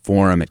us at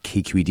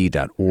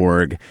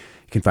forum@kqed.org. You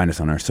can find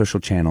us on our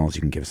social channels.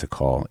 You can give us a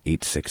call,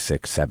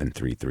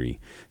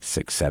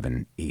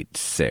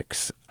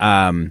 866-733-6786.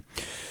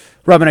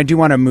 Robin, I do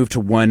want to move to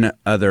one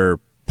other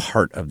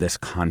part of this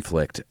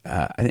conflict.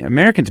 I think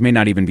Americans may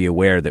not even be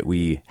aware that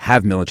we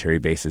have military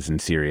bases in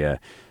Syria.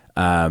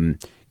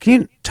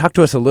 Can you talk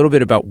to us a little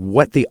bit about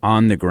what the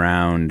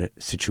on-the-ground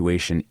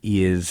situation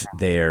is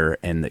there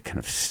and the kind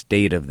of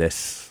state of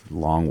this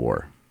long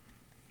war?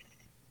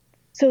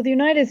 So the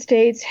United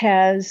States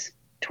has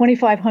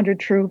 2,500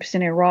 troops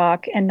in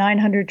Iraq and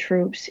 900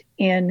 troops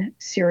in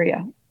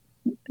Syria,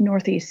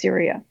 northeast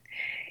Syria.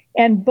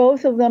 And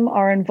both of them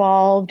are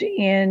involved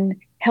in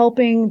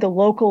helping the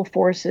local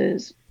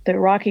forces, the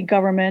Iraqi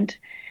government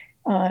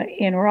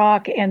in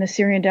Iraq and the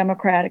Syrian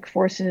Democratic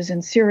Forces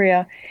in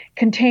Syria,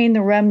 contain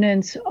the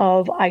remnants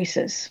of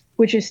ISIS,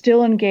 which is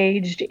still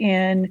engaged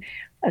in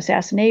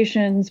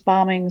assassinations,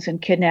 bombings,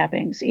 and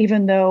kidnappings,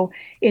 even though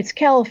its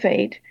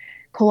caliphate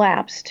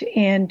collapsed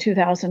in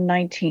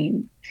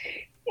 2019.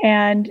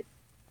 And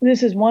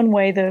this is one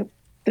way the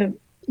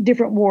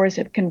different wars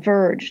have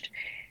converged.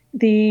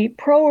 The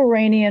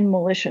pro-Iranian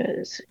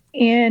militias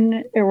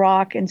in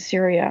Iraq and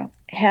Syria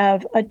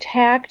have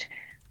attacked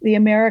the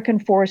American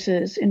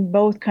forces in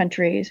both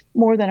countries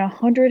more than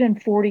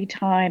 140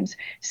 times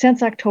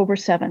since October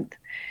 7th.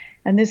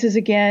 And this is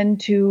again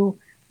to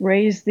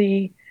raise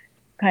the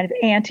kind of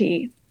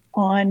ante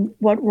on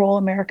what role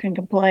America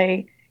can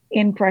play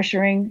in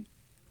pressuring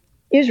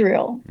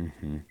Israel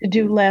to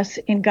do less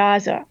in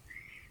Gaza.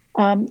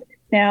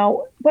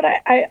 Now, but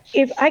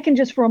if I can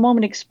just for a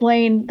moment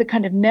explain the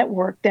kind of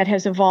network that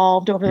has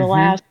evolved over the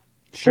last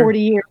 40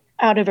 years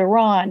out of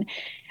Iran,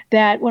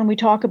 that when we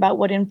talk about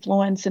what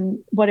influence and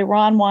what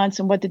Iran wants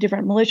and what the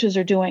different militias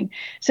are doing,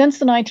 since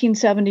the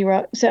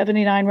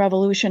 1979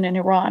 revolution in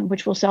Iran,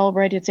 which will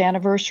celebrate its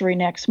anniversary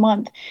next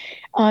month,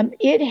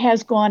 it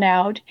has gone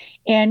out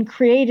and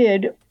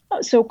created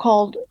a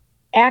so-called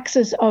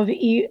axis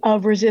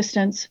of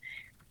resistance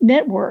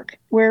network,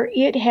 where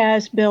it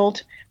has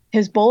built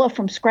Hezbollah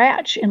from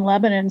scratch in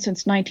Lebanon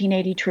since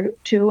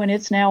 1982, and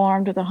it's now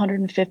armed with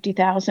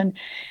 150,000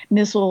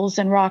 missiles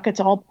and rockets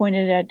all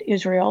pointed at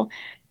Israel.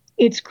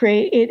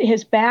 It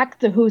has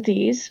backed the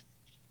Houthis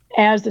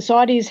as the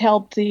Saudis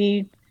helped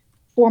the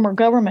former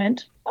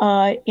government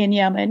in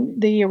Yemen.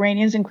 The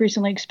Iranians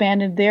increasingly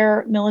expanded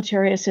their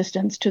military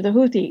assistance to the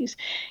Houthis.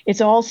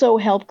 It's also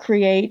helped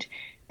create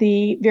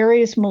the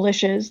various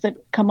militias that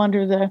come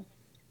under the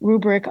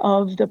rubric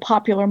of the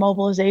Popular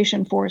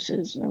Mobilization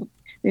Forces.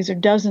 These are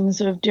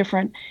dozens of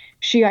different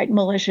Shiite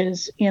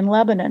militias in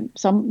Lebanon,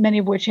 many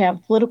of which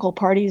have political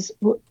parties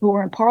who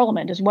are in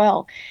parliament as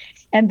well.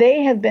 And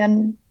they have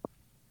been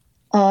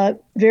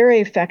very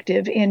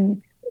effective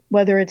in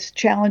whether it's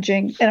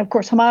challenging, and of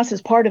course Hamas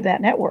is part of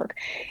that network,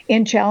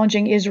 in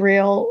challenging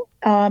Israel,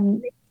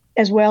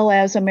 as well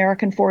as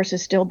American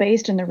forces still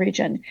based in the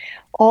region.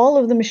 All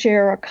of them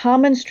share a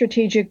common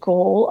strategic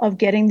goal of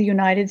getting the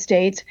United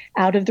States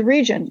out of the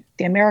region.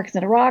 The Americans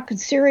in Iraq and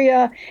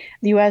Syria,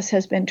 the U.S.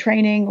 has been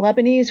training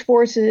Lebanese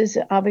forces.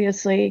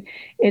 Obviously,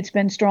 it's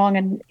been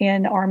strong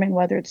in arming,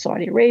 whether it's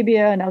Saudi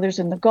Arabia and others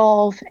in the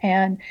Gulf,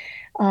 and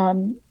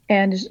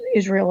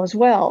Israel as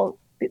well.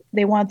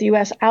 They want the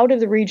U.S. out of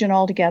the region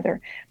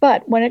altogether.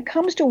 But when it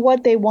comes to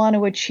what they want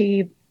to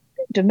achieve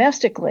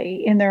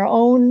domestically in their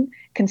own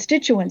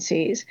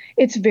constituencies,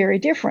 it's very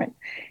different.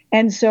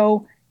 And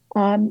so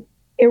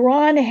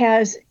Iran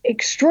has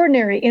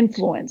extraordinary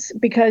influence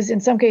because in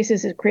some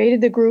cases it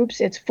created the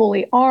groups, it's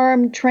fully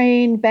armed,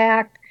 trained,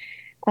 backed,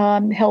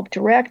 helped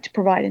direct,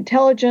 provide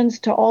intelligence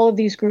to all of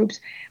these groups,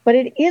 but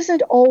it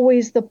isn't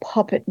always the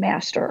puppet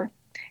master.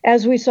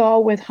 As we saw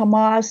with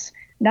Hamas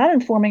not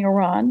informing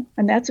Iran,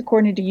 and that's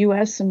according to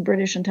U.S. and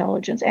British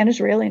intelligence and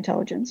Israeli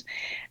intelligence,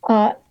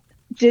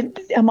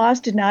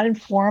 Hamas did not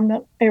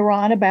inform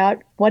Iran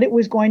about what it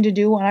was going to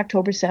do on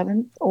October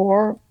 7th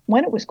or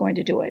when it was going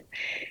to do it.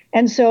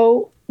 And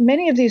so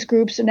many of these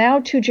groups are now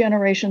 2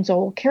 generations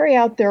old, carry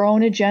out their own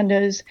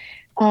agendas,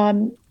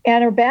 and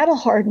are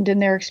battle-hardened in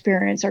their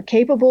experience, are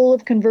capable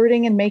of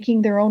converting and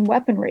making their own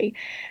weaponry.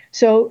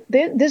 So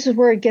this is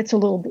where it gets a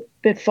little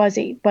bit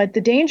fuzzy. But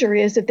the danger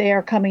is that they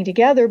are coming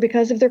together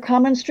because of their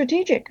common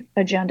strategic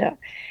agenda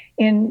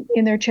in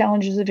their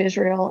challenges of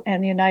Israel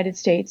and the United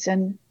States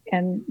and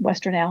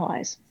Western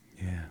allies.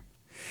 Yeah.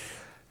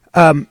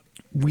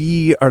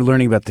 We are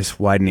learning about this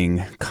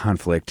widening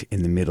conflict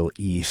in the Middle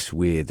East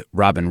with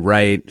Robin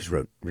Wright, who's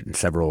written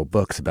several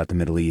books about the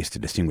Middle East, a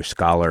distinguished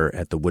scholar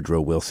at the Woodrow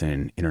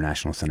Wilson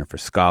International Center for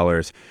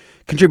Scholars,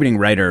 contributing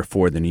writer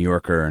for The New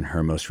Yorker, and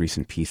her most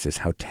recent piece is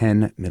How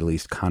 10 Middle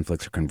East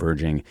Conflicts Are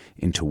Converging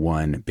into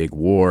One Big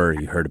War.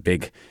 You heard a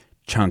big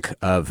chunk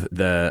of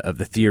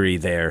the theory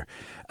there.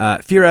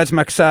 Firas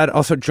Maksad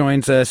also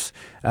joins us,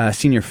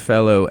 senior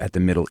fellow at the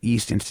Middle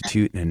East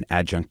Institute and an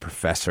adjunct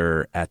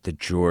professor at the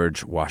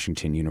George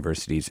Washington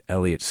University's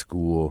Elliott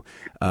School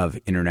of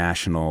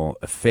International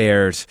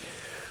Affairs.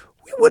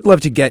 We would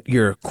love to get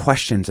your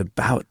questions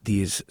about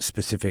these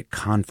specific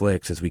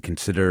conflicts as we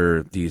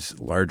consider these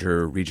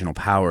larger regional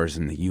powers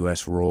and the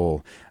U.S.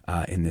 role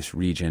in this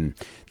region.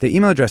 The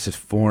email address is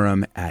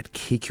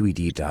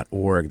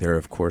forum@kqed.org. There are,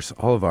 of course,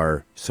 all of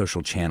our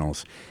social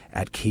channels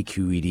at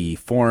KQED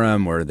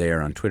Forum, or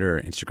there on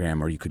Twitter,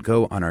 Instagram, or you could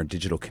go on our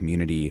digital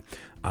community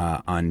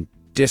on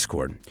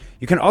Discord.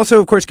 You can also,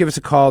 of course, give us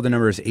a call. The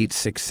number is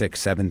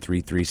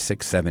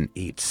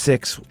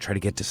 866-733-6786. We'll try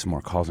to get to some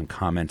more calls and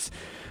comments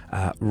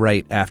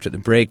right after the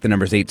break. The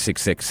number is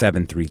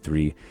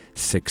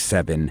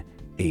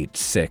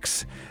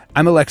 866-733-6786.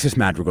 I'm Alexis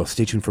Madrigal.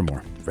 Stay tuned for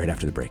more right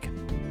after the break.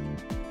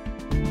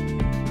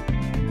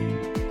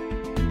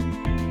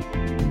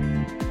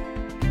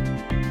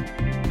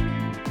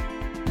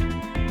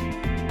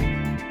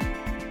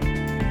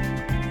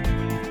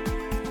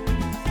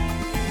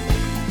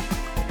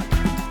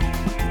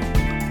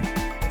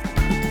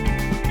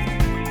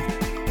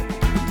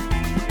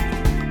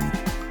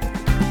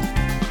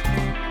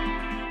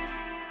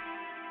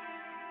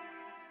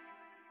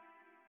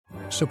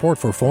 Support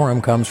for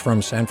Forum comes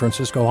from San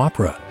Francisco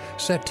Opera.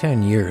 Set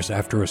 10 years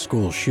after a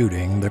school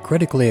shooting, the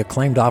critically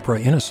acclaimed opera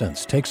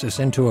Innocence takes us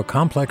into a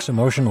complex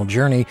emotional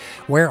journey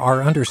where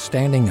our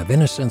understanding of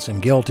innocence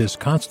and guilt is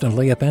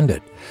constantly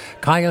upended.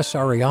 Kaya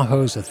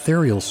Sariaho's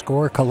ethereal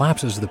score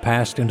collapses the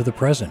past into the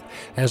present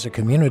as a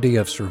community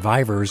of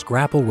survivors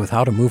grapple with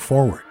how to move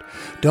forward.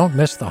 Don't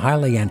miss the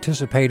highly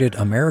anticipated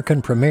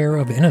American premiere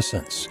of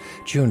Innocence,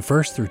 June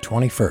 1st through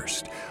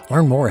 21st.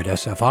 Learn more at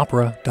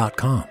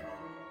sfopera.com.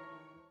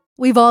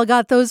 We've all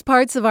got those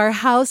parts of our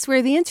house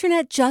where the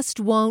internet just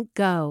won't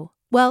go.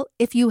 Well,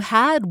 if you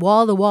had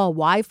wall-to-wall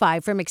Wi-Fi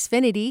from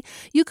Xfinity,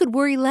 you could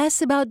worry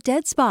less about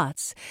dead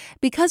spots.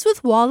 Because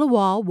with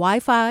wall-to-wall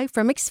Wi-Fi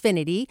from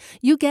Xfinity,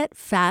 you get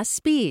fast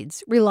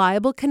speeds,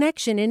 reliable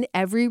connection in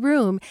every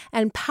room,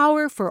 and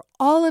power for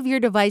all of your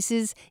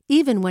devices,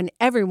 even when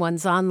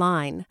everyone's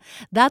online.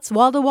 That's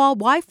wall-to-wall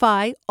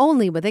Wi-Fi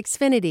only with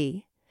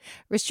Xfinity.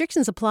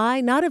 Restrictions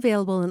apply, not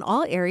available in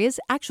all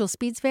areas. Actual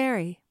speeds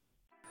vary.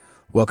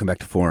 Welcome back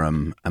to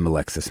Forum. I'm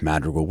Alexis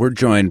Madrigal. We're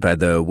joined by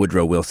the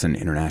Woodrow Wilson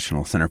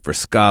International Center for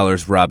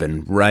Scholars,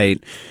 Robin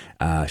Wright.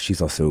 She's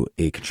also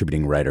a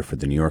contributing writer for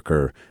The New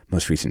Yorker.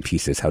 Most recent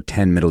piece is How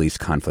 10 Middle East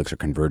Conflicts Are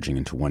Converging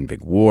into One Big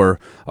War.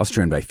 Also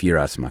joined by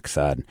Firas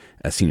Maksad,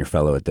 a senior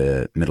fellow at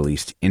the Middle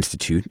East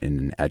Institute and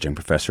an adjunct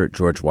professor at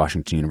George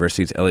Washington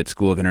University's Elliott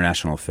School of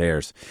International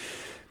Affairs.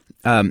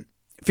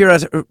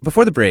 Firas,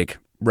 before the break,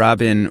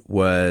 Robin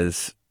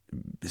was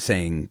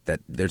saying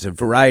that there's a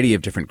variety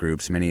of different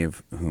groups, many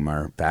of whom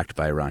are backed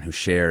by Iran, who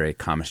share a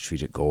common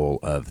strategic goal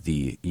of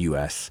the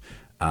U.S.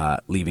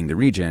 Leaving the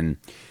region.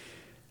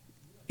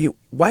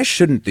 Why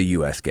shouldn't the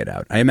U.S. get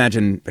out? I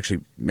imagine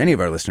actually many of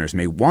our listeners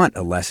may want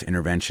a less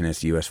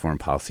interventionist U.S. foreign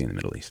policy in the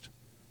Middle East.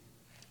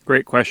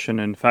 Great question.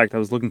 In fact, I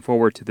was looking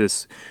forward to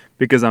this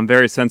because I'm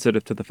very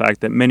sensitive to the fact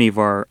that many of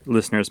our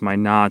listeners might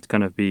not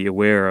kind of be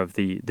aware of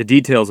the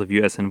details of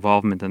U.S.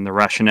 involvement and the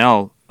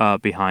rationale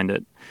behind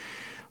it.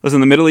 Listen,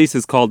 the Middle East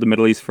is called the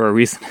Middle East for a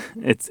reason.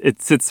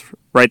 It sits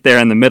right there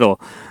in the middle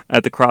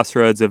at the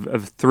crossroads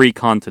of three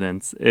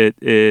continents.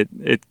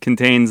 It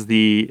contains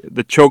the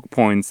choke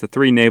points, the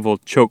three naval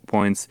choke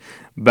points,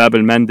 Bab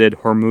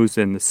el-Mandeb, Hormuz,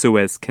 and the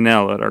Suez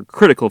Canal that are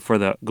critical for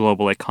the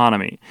global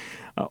economy.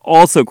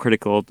 Also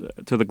critical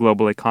to the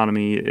global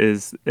economy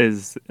is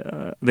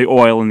the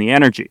oil and the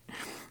energy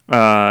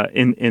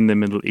in the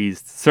Middle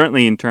East.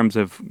 Certainly in terms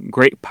of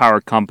great power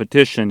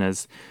competition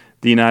as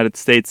the United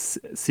States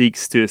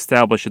seeks to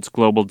establish its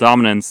global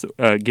dominance,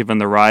 given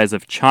the rise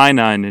of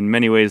China and in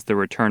many ways the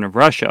return of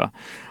Russia.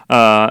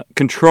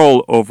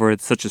 Control over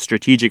such a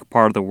strategic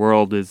part of the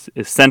world is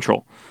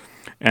central,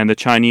 and the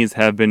Chinese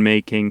have been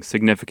making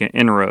significant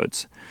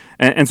inroads.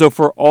 And so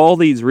for all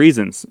these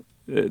reasons,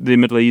 the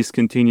Middle East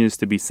continues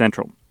to be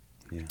central.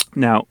 Yeah.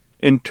 Now,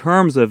 in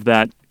terms of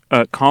that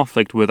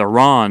conflict with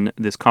Iran,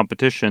 this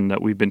competition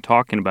that we've been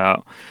talking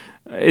about,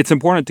 it's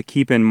important to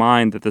keep in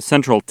mind that the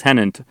central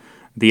tenet,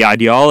 the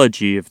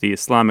ideology of the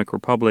Islamic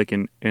Republic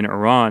in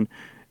Iran,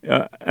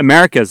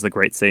 America is the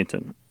great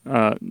Satan,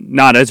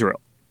 not Israel.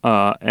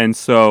 And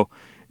so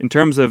in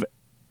terms of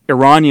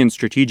Iranian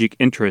strategic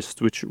interest,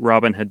 which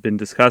Robin had been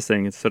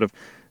discussing, it's sort of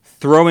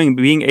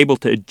being able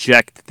to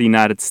eject the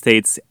United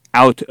States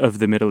out of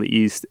the Middle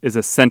East is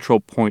a central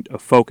point of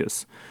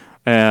focus.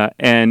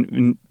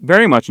 And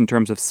very much in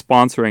terms of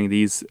sponsoring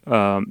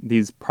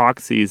these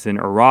proxies in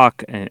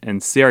Iraq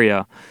and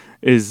Syria,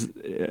 is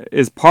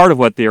part of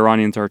what the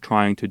Iranians are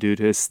trying to do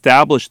to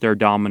establish their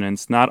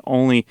dominance not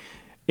only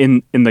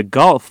in the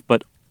Gulf,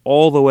 but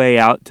all the way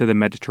out to the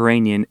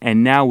Mediterranean,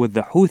 and now with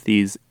the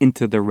Houthis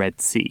into the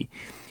Red Sea.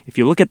 If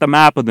you look at the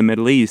map of the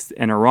Middle East,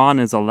 and Iran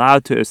is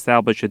allowed to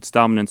establish its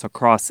dominance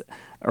across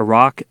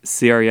Iraq,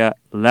 Syria,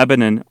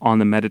 Lebanon, on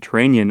the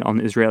Mediterranean, on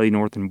the Israeli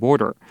northern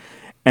border,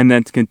 and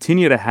then to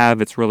continue to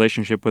have its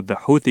relationship with the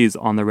Houthis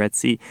on the Red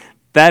Sea,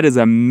 that is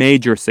a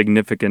major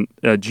significant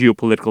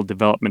geopolitical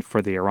development for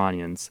the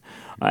Iranians.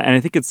 And I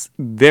think it's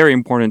very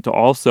important to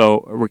also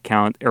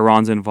recount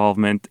Iran's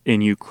involvement in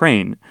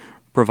Ukraine,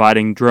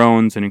 providing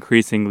drones and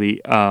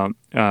increasingly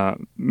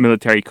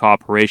military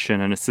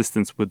cooperation and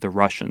assistance with the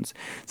Russians.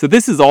 So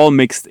this is all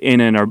mixed in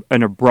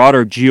a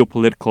broader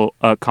geopolitical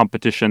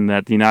competition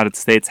that the United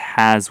States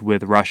has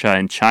with Russia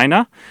and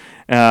China,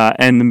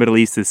 and the Middle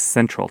East is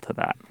central to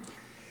that.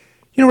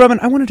 Robin,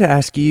 I wanted to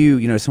ask you,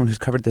 as someone who's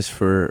covered this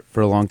for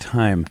a long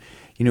time,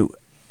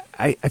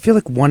 I feel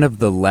like one of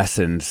the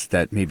lessons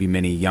that maybe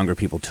many younger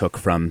people took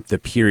from the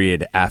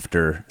period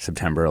after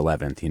September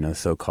 11th,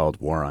 so-called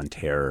war on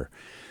terror,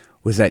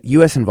 was that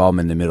U.S.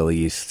 involvement in the Middle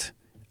East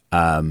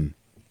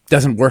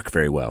doesn't work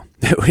very well,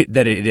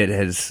 that it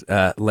has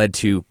led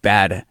to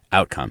bad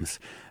outcomes.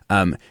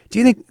 Do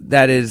you think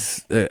that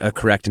is a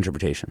correct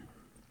interpretation?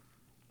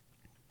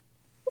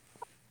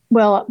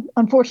 Well,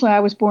 unfortunately,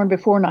 I was born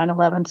before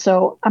 9/11,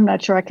 so I'm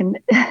not sure I can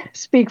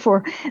speak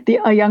for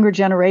a younger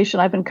generation.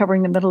 I've been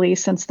covering the Middle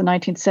East since the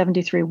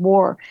 1973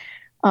 war.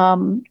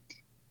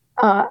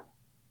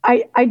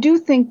 I do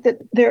think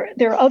that there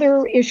are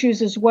other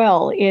issues as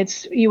well.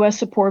 It's U.S.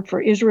 support for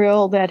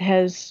Israel that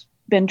has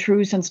been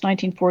true since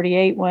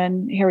 1948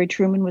 when Harry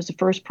Truman was the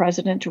first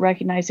president to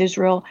recognize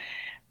Israel.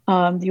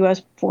 The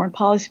U.S. foreign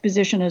policy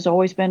position has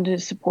always been to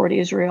support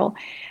Israel.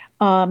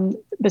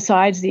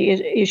 Besides the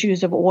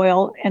issues of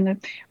oil,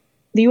 and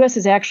the U.S.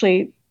 is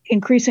actually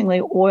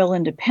increasingly oil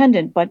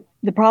independent, but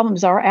the problem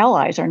is our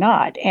allies are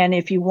not. And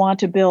if you want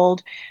to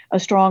build a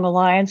strong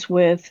alliance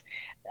with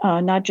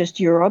not just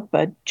Europe,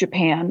 but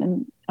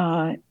Japan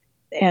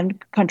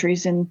and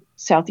countries in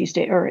Southeast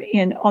Asia or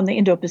on the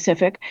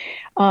Indo-Pacific,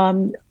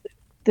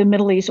 the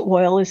Middle East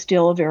oil is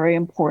still a very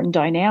important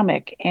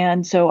dynamic.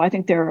 And so I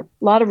think there are a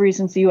lot of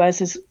reasons the U.S.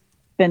 has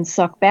been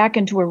sucked back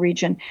into a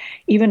region,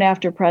 even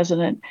after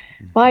President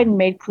Biden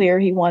made clear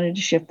he wanted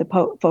to shift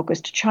the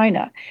focus to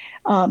China.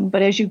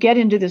 But as you get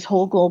into this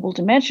whole global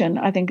dimension,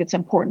 I think it's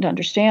important to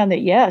understand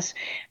that, yes,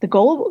 the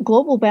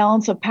global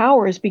balance of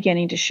power is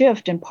beginning to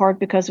shift, in part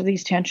because of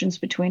these tensions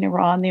between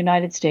Iran and the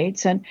United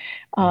States, and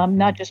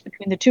not just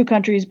between the two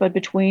countries, but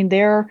between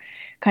their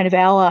kind of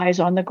allies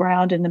on the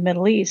ground in the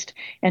Middle East.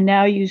 And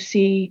now you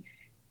see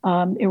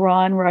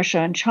Iran, Russia,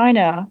 and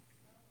China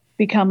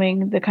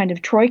becoming the kind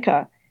of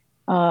troika.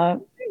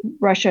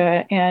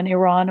 Russia and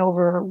Iran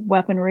over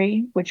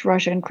weaponry, which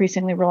Russia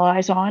increasingly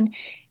relies on,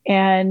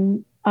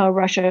 and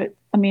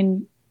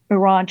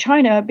Iran,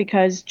 China,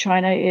 because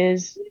China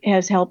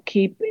has helped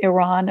keep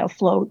Iran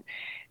afloat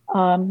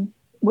on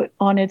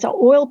its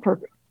oil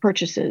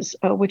purchases,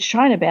 which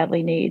China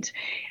badly needs.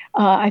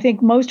 I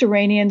think most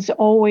Iranians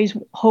always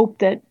hoped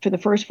that for the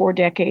first 4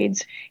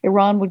 decades,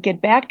 Iran would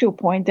get back to a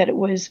point that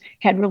it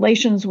had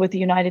relations with the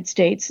United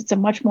States. It's a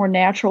much more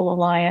natural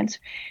alliance.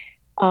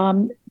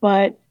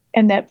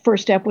 And that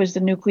first step was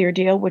the nuclear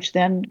deal, which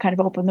then kind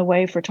of opened the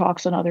way for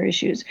talks on other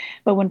issues.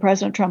 But when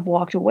President Trump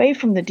walked away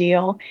from the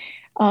deal,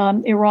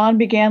 Iran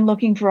began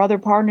looking for other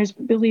partners,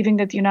 believing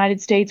that the United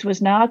States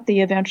was not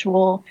the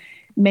eventual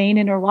main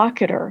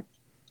interlocutor.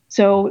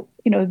 So,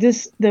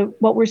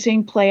 what we're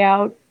seeing play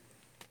out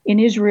in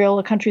Israel,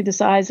 a country the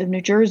size of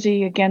New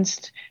Jersey,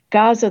 against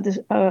Gaza,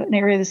 an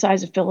area the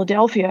size of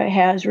Philadelphia,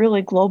 has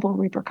really global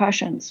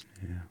repercussions.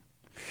 Yeah.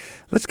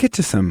 Let's get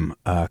to some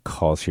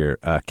calls here.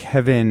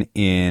 Kevin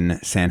in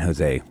San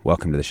Jose,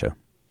 welcome to the show.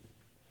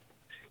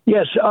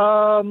 Yes,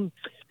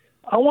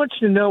 I want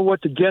you to know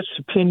what the guest's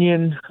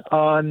opinion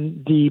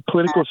on the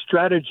political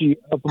strategy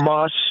of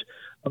Hamas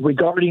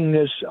regarding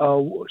this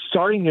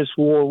starting this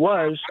war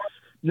was,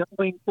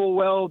 knowing full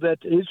well that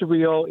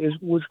Israel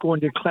was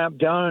going to clamp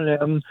down on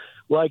them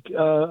like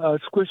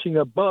squishing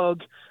a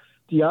bug.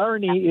 The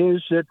irony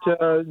is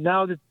that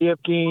now that they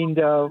have gained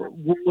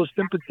world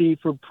sympathy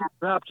for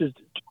perhaps a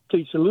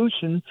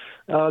solution,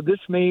 this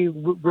may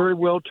very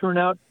well turn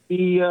out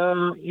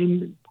to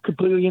be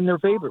completely in their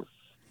favor.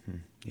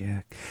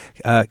 Yeah.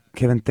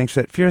 Kevin, thanks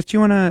for that. Firas, do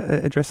you want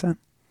to address that?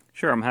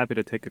 Sure, I'm happy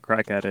to take a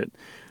crack at it.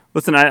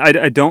 Listen,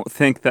 I don't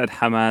think that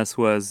Hamas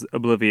was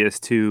oblivious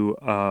to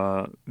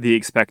the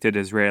expected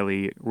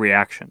Israeli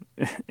reaction.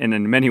 And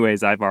in many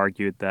ways, I've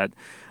argued that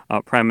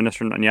Prime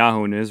Minister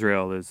Netanyahu in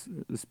Israel is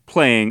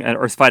playing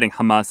or is fighting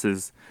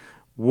Hamas's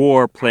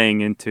war,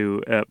 playing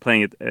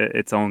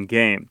its own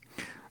game.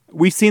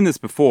 We've seen this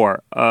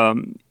before.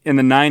 In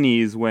the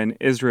 90s, when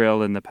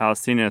Israel and the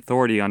Palestinian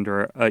Authority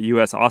under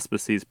U.S.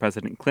 auspices,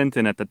 President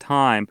Clinton at the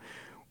time,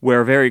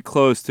 were very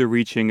close to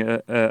reaching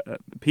a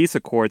peace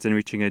accords and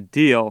reaching a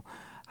deal,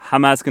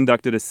 Hamas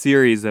conducted a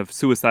series of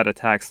suicide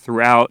attacks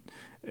throughout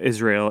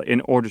Israel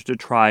in order to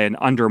try and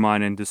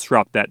undermine and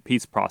disrupt that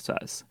peace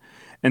process.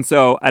 And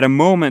so at a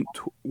moment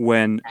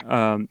when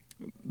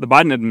the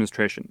Biden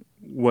administration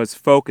was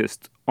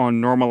focused on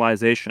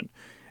normalization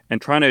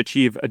and trying to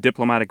achieve a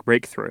diplomatic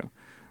breakthrough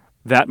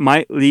that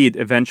might lead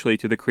eventually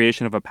to the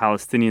creation of a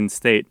Palestinian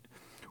state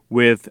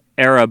with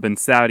Arab and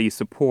Saudi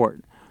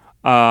support,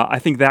 I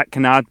think that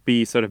cannot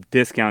be sort of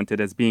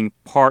discounted as being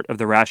part of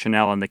the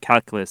rationale and the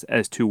calculus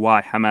as to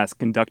why Hamas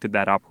conducted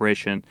that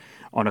operation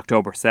on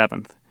October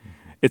 7th.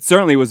 It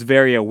certainly was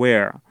very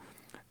aware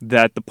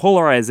that the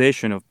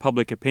polarization of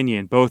public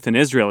opinion, both in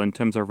Israel in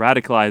terms of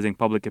radicalizing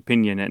public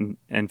opinion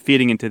and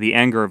feeding into the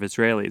anger of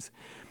Israelis,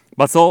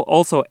 but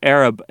also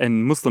Arab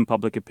and Muslim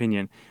public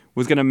opinion,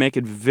 was going to make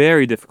it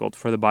very difficult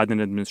for the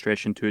Biden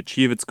administration to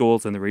achieve its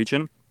goals in the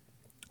region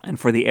and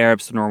for the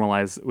Arabs to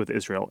normalize with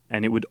Israel.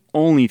 And it would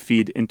only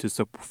feed into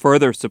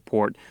further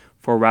support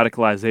for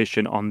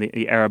radicalization on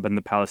the Arab and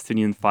the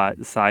Palestinian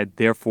side,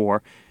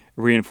 therefore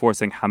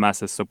reinforcing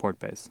Hamas's support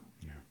base.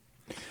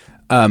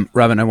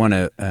 Robin, I want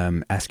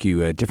to ask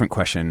you a different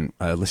question.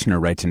 A listener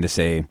writes in to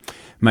say,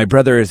 my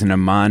brother is an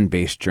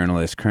Amman-based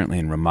journalist currently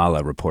in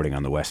Ramallah reporting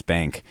on the West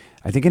Bank.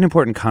 I think an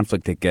important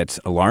conflict that gets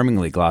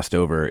alarmingly glossed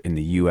over in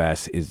the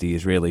U.S. is the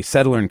Israeli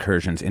settler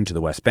incursions into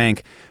the West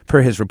Bank.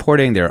 Per his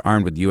reporting, they're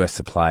armed with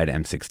U.S.-supplied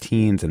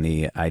M16s, and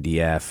the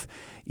IDF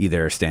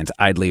either stands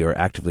idly or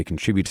actively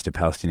contributes to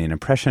Palestinian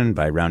oppression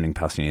by rounding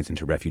Palestinians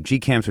into refugee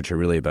camps, which are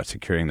really about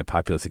securing the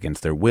populace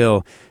against their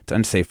will. It's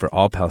unsafe for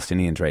all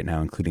Palestinians right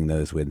now, including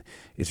those with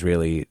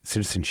Israeli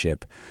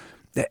citizenship.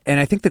 And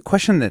I think the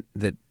question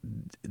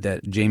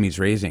that Jamie's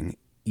raising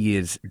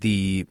is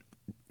the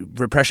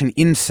repression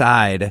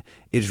inside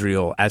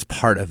Israel as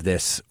part of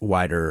this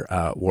wider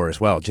war as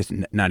well, just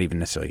not even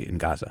necessarily in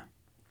Gaza.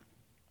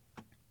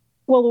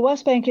 Well, the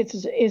West Bank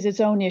is its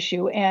own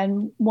issue,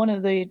 and one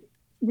of the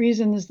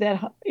reasons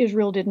that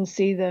Israel didn't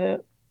see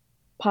the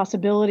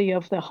possibility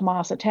of the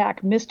Hamas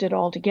attack, missed it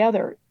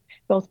altogether,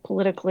 both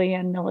politically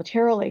and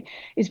militarily,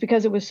 is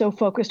because it was so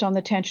focused on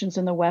the tensions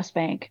in the West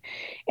Bank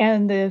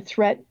and the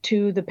threat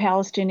to the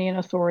Palestinian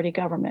Authority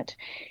government.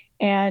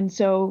 And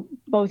so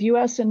both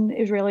U.S. and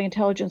Israeli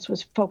intelligence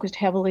was focused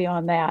heavily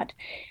on that.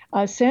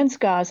 Since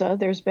Gaza,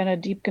 there's been a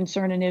deep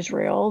concern in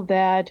Israel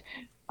that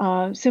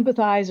Hamas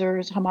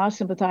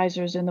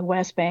sympathizers in the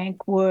West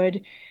Bank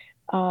would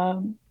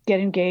get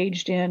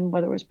engaged in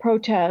whether it was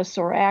protests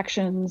or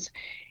actions.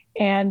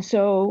 And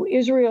so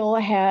Israel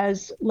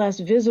has less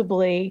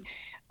visibly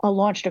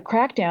launched a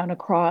crackdown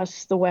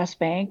across the West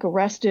Bank,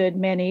 arrested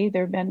many.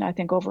 There have been, I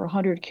think, over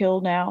 100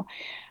 killed now,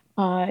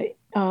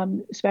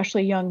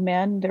 especially young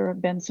men. There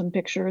have been some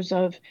pictures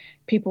of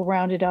people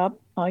rounded up,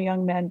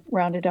 young men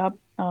rounded up,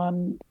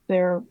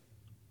 the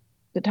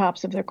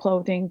tops of their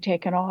clothing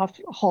taken off,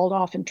 hauled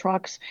off in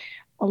trucks,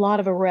 a lot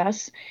of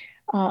arrests.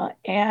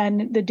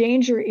 And the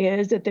danger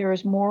is that there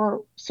is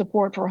more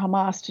support for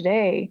Hamas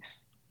today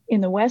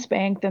in the West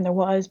Bank than there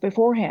was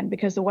beforehand,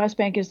 because the West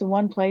Bank is the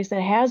one place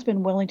that has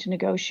been willing to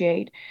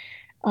negotiate,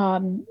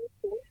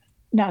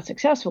 not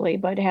successfully,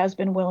 but has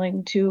been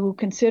willing to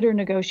consider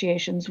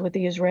negotiations with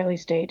the Israeli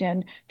state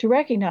and to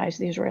recognize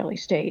the Israeli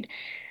state.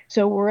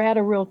 So we're at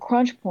a real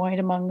crunch point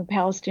among the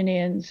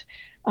Palestinians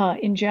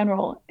in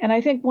general. And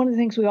I think one of the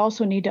things we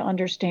also need to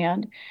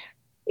understand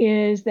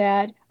is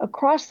that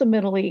across the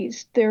Middle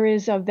East, there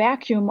is a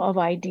vacuum of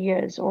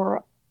ideas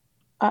or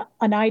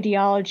an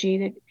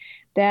ideology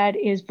that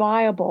is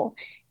viable.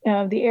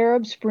 The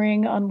Arab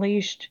Spring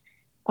unleashed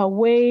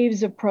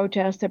waves of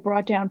protests that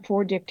brought down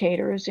 4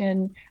 dictators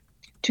in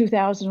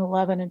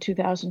 2011 and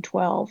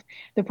 2012.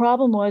 The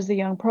problem was the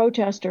young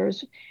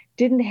protesters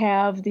didn't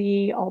have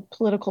the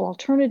political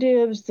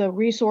alternatives, the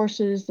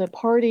resources, the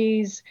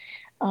parties,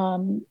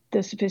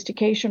 the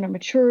sophistication or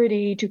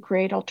maturity to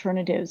create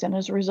alternatives. And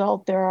as a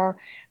result, there are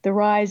the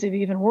rise of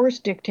even worse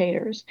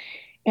dictators.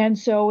 And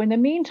so in the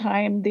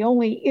meantime, the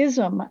only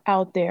ism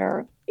out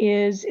there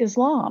is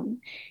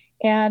Islam.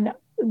 And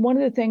one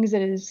of the things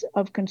that is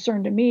of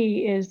concern to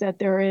me is that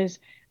there is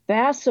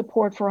vast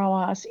support for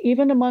Hamas,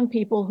 even among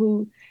people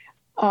who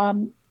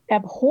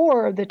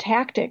abhor the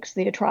tactics,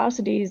 the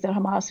atrocities that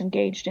Hamas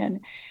engaged in,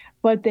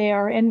 but they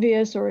are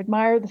envious or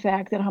admire the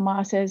fact that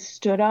Hamas has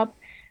stood up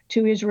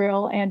to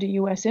Israel and to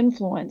U.S.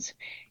 influence.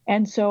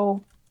 And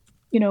so,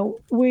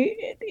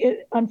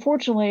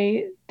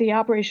 unfortunately, the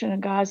operation in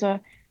Gaza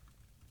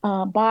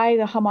by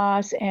the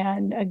Hamas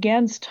and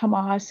against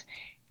Hamas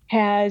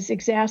has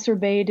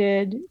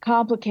exacerbated,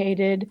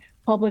 complicated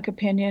public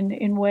opinion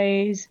in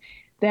ways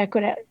that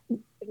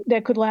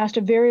could last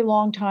a very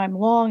long time,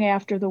 long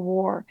after the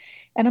war.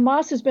 And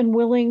Hamas has been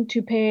willing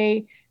to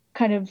pay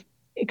kind of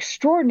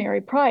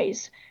extraordinary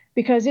price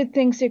because it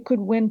thinks it could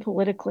win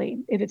politically.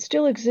 If it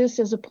still exists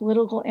as a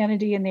political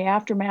entity in the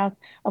aftermath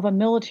of a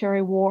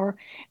military war,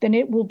 then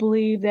it will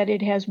believe that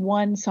it has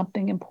won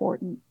something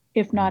important,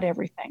 if not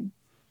everything.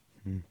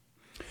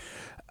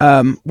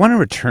 Want to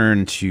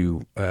return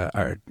to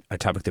a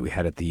topic that we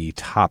had at the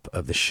top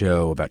of the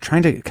show about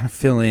trying to kind of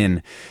fill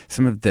in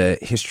some of the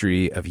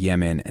history of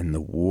Yemen and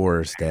the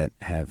wars that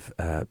have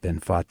been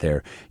fought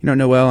there.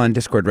 Noel on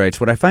Discord writes,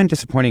 "What I find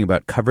disappointing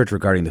about coverage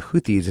regarding the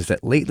Houthis is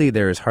that lately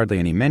there is hardly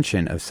any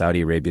mention of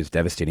Saudi Arabia's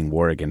devastating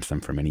war against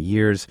them for many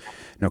years.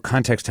 No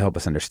context to help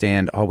us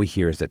understand. All we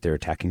hear is that they're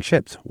attacking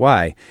ships.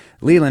 Why?"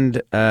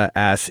 Leland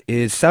asks,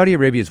 "Is Saudi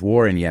Arabia's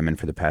war in Yemen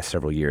for the past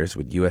several years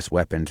with U.S.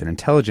 weapons and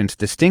intelligence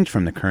distinct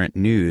from the current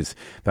news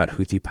about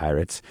Houthi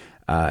pirates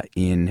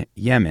in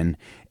Yemen?"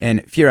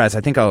 And Firas,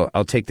 I think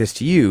I'll take this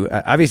to you.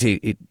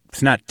 Obviously,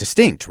 it's not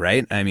distinct,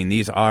 right? I mean,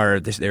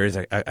 there is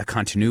a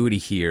continuity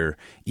here,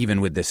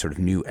 even with this sort of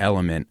new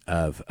element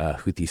of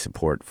Houthi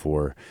support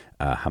for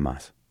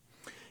Hamas.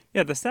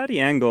 Yeah, the Saudi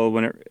angle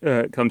when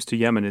it comes to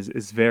Yemen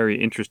is very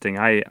interesting.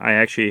 I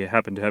actually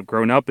happen to have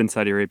grown up in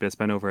Saudi Arabia,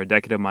 spent over a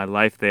decade of my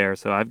life there,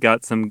 so I've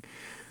got some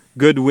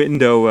good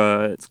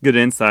good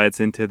insights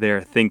into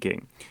their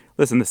thinking.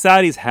 Listen, the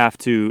Saudis have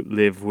to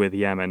live with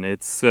Yemen.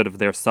 It's sort of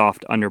their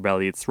soft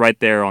underbelly. It's right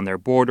there on their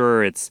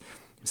border. It's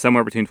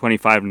somewhere between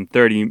 25 and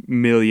 30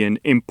 million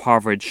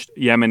impoverished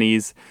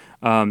Yemenis.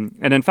 And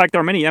in fact,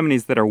 there are many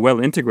Yemenis that are well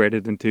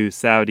integrated into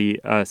Saudi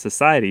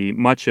society.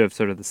 Much of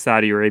sort of the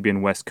Saudi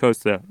Arabian West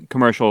Coast, the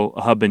commercial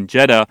hub in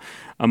Jeddah,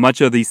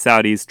 much of these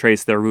Saudis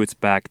trace their roots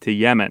back to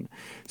Yemen.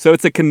 So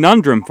it's a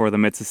conundrum for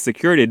them. It's a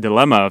security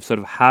dilemma of sort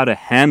of how to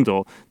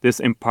handle this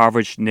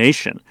impoverished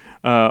nation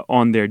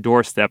on their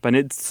doorstep. And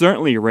it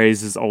certainly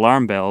raises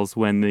alarm bells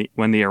when the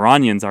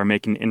Iranians are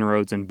making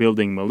inroads and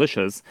building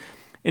militias.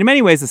 In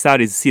many ways, the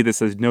Saudis see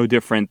this as no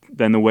different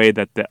than the way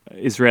that the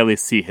Israelis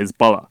see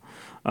Hezbollah.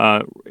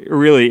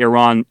 Really,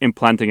 Iran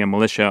implanting a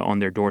militia on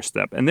their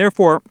doorstep. And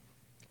therefore,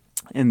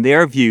 in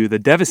their view, the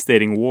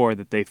devastating war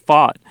that they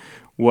fought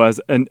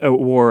was a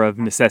war of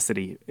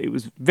necessity. It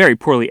was very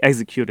poorly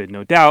executed,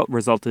 no doubt,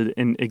 resulted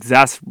in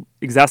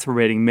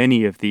exacerbating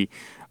many of the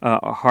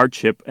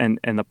hardship and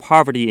the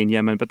poverty in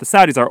Yemen. But the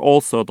Saudis are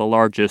also the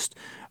largest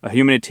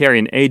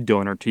humanitarian aid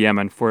donor to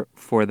Yemen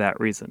for that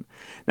reason.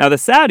 Now, the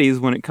Saudis,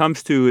 when it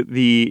comes to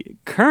the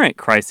current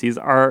crises,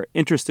 are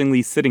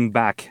interestingly sitting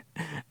back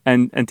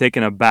and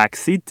taking a back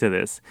seat to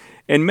this.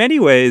 In many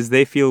ways,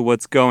 they feel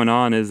what's going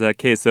on is a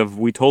case of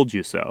we told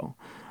you so.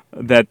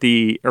 That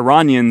the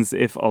Iranians,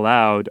 if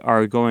allowed,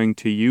 are going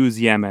to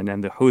use Yemen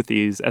and the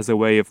Houthis as a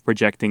way of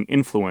projecting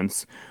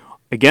influence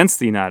against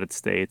the United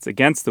States,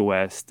 against the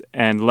West,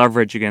 and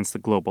leverage against the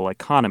global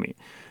economy.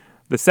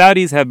 The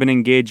Saudis have been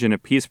engaged in a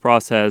peace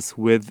process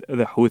with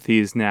the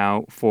Houthis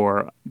now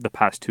for the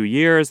past 2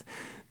 years.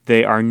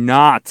 They are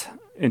not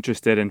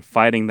interested in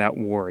fighting that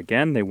war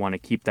again. They want to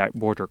keep that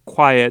border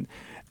quiet.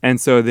 And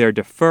so they're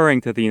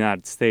deferring to the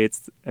United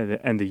States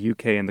and the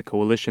UK and the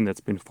coalition that's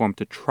been formed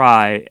to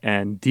try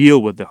and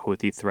deal with the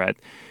Houthi threat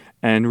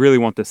and really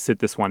want to sit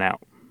this one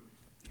out.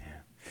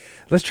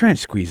 Let's try and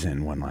squeeze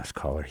in one last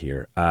caller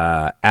here.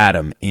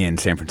 Adam in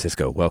San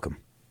Francisco, welcome.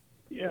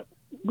 Yeah,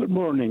 good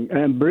morning.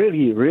 I'm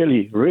really,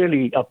 really,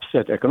 really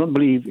upset. I cannot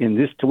believe in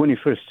this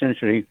 21st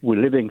century we're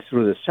living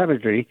through the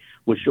savagery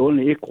which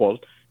only equal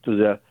to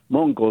the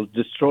Mongols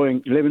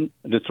destroying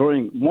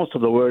most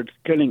of the world,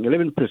 killing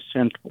 11%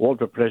 of all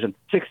population.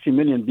 60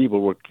 million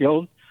people were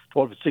killed,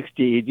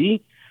 1260 AD,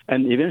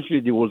 and eventually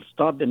they will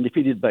stop and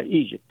defeated by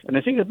Egypt. And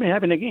I think that may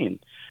happen again.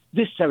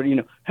 This,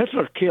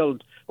 Hitler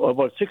killed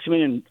about 6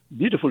 million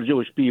beautiful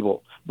Jewish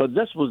people, but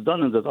this was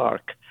done in the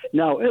dark.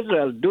 Now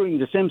Israel doing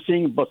the same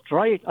thing, but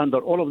right under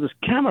all of these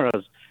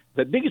cameras.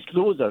 The biggest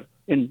loser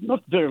in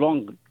not very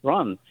long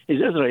run is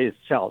Israel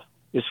itself.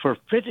 It's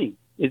forfeiting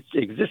its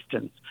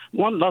existence.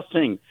 One last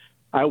thing.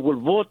 I will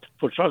vote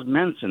for Charles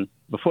Manson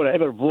before I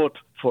ever vote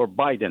for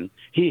Biden.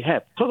 He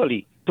had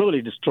totally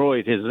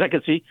destroyed his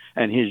legacy,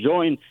 and he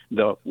joined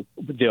the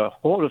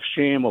hall of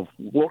shame of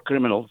war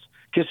criminals,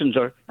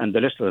 Kissinger and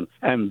the rest of them.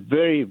 I'm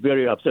very,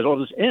 very upset. All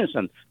these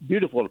innocent,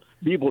 beautiful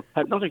people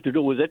have nothing to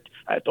do with it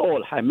at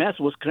all. Hamas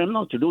was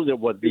criminal to do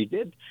what they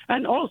did.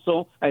 And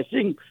also, I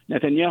think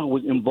Netanyahu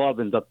was involved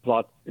in that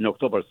plot in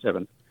October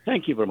 7th.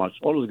 Thank you very much.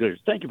 Always good.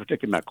 Thank you for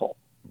taking my call.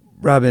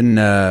 Robin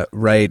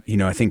Wright,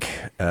 I think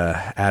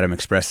Adam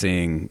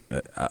expressing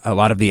a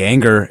lot of the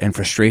anger and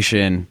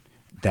frustration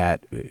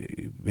that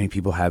many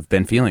people have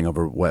been feeling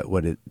over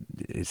what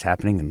is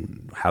happening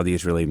and how the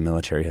Israeli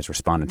military has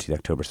responded to the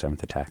October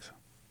 7th attacks.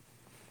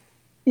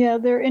 Yeah,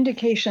 there are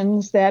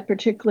indications that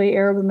particularly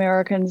Arab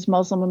Americans,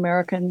 Muslim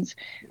Americans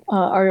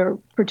are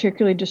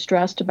particularly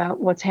distressed about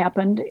what's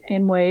happened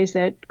in ways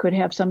that could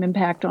have some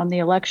impact on the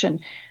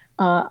election.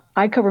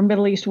 I cover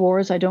Middle East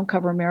wars. I don't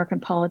cover American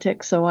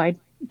politics, so I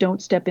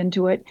don't step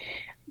into it.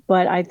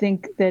 But I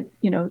think that,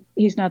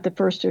 he's not the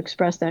first to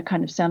express that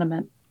kind of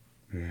sentiment.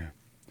 Yeah.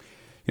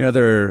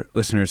 Other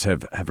listeners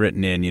have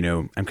written in,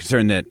 I'm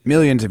concerned that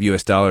millions of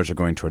U.S. dollars are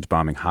going towards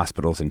bombing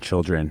hospitals and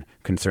children,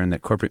 concerned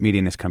that corporate media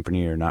in this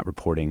company are not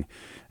reporting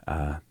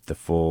the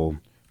full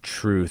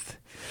truth.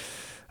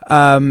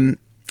 I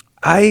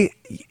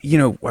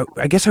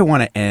guess I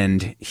want to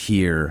end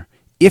here.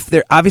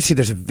 Obviously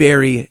there's a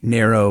very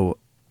narrow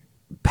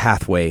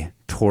pathway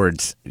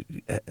towards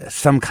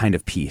some kind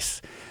of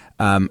peace.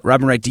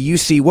 Robin Wright, do you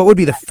see what would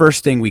be the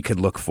first thing we could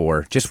look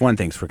for? Just one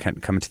thing, so we're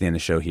coming to the end of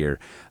the show here.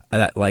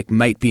 That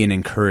might be an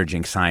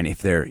encouraging sign.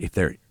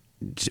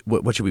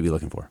 What should we be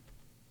looking for?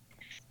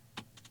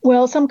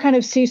 Well, some kind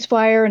of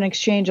ceasefire and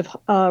exchange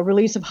of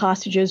release of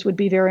hostages would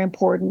be very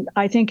important.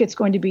 I think it's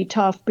going to be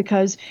tough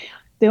because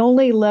the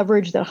only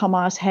leverage that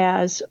Hamas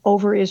has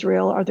over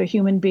Israel are the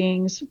human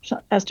beings,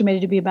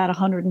 estimated to be about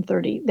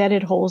 130, that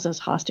it holds as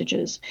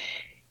hostages.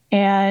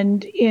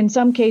 And in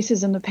some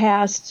cases in the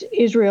past,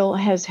 Israel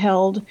has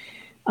held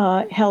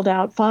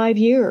out 5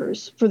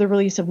 years for the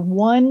release of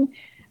one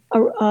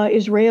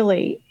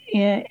Israeli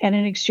and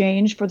in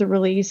exchange for the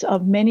release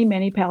of many,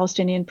 many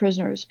Palestinian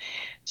prisoners.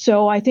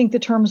 So I think the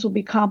terms will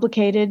be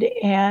complicated,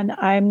 and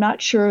I'm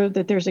not sure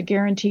that there's a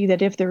guarantee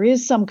that if there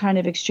is some kind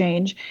of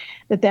exchange,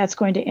 that that's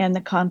going to end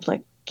the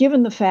conflict,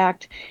 given the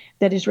fact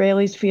that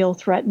Israelis feel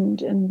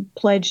threatened and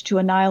pledged to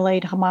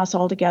annihilate Hamas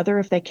altogether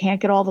if they can't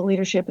get all the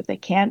leadership, if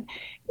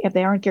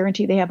they aren't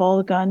guaranteed they have all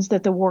the guns,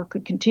 that the war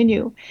could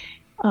continue.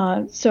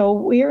 So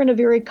we are in a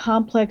very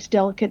complex,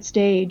 delicate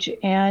stage,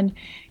 and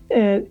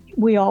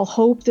we all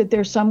hope that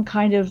there's some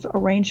kind of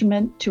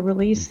arrangement to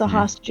release the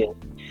hostages.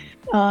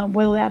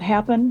 Will that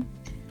happen?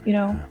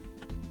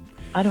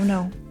 I don't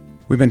know.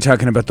 We've been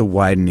talking about the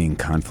widening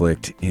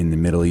conflict in the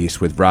Middle East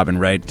with Robin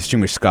Wright,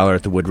 distinguished scholar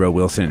at the Woodrow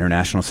Wilson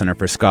International Center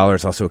for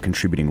Scholars, also a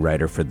contributing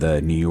writer for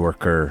The New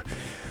Yorker.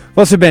 We've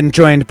also been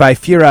joined by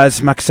Firas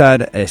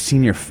Maksad, a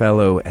senior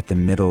fellow at the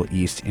Middle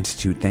East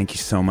Institute. Thank you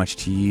so much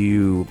to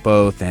you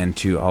both and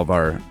to all of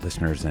our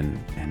listeners and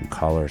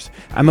callers.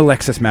 I'm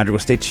Alexis Madrigal.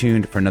 Stay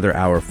tuned for another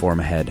hour of Forum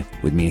Ahead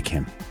with Mia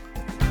Kim.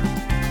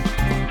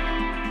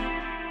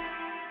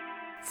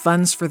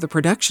 Funds for the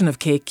production of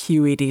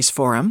KQED's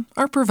Forum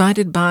are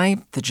provided by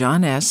the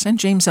John S. and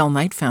James L.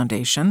 Knight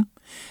Foundation,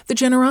 the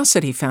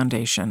Generosity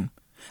Foundation,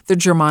 the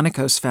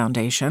Germanicos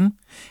Foundation,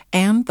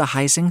 and the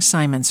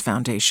Heising-Simons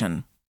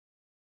Foundation.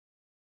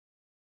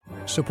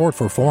 Support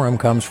for Forum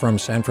comes from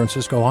San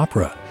Francisco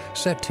Opera.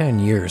 Set 10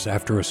 years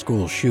after a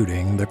school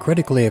shooting, the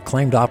critically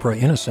acclaimed opera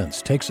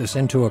Innocence takes us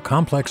into a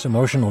complex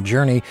emotional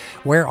journey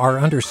where our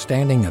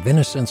understanding of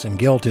innocence and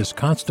guilt is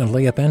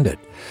constantly upended.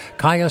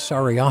 Kaya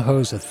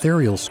Sariaho's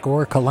ethereal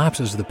score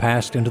collapses the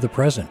past into the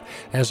present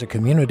as a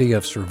community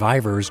of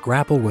survivors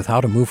grapple with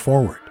how to move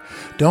forward.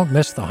 Don't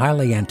miss the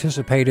highly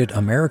anticipated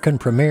American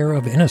premiere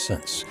of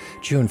Innocence,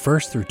 June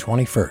 1st through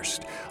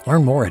 21st.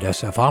 Learn more at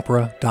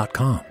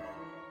sfopera.com.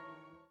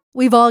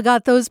 We've all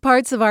got those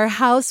parts of our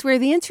house where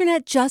the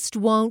internet just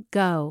won't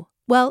go.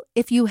 Well,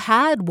 if you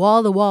had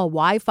wall-to-wall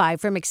Wi-Fi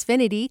from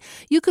Xfinity,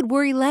 you could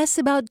worry less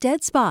about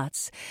dead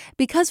spots.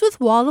 Because with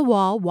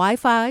wall-to-wall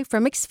Wi-Fi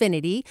from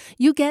Xfinity,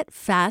 you get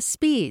fast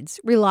speeds,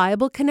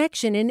 reliable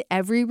connection in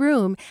every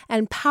room,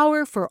 and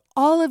power for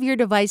all of your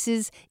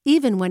devices,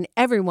 even when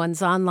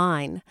everyone's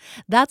online.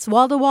 That's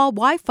wall-to-wall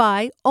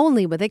Wi-Fi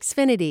only with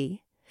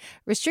Xfinity.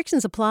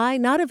 Restrictions apply,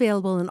 not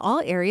available in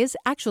all areas.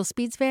 Actual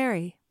speeds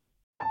vary.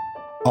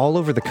 All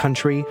over the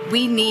country,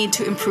 we need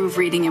to improve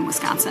reading in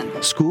Wisconsin.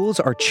 Schools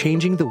are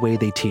changing the way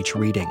they teach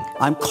reading.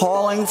 I'm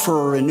calling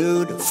for a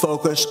renewed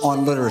focus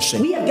on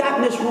literacy. We have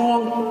gotten this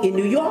wrong in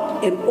New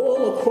York and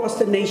all across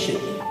the nation.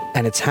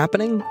 And it's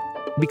happening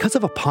because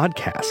of a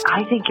podcast.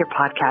 I think your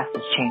podcast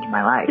has changed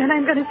my life. And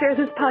I'm going to share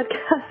this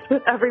podcast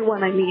with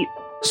everyone I meet.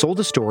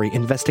 Sold a Story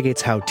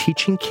investigates how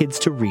teaching kids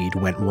to read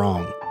went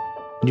wrong.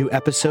 New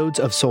episodes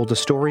of Sold a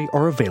Story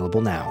are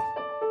available now.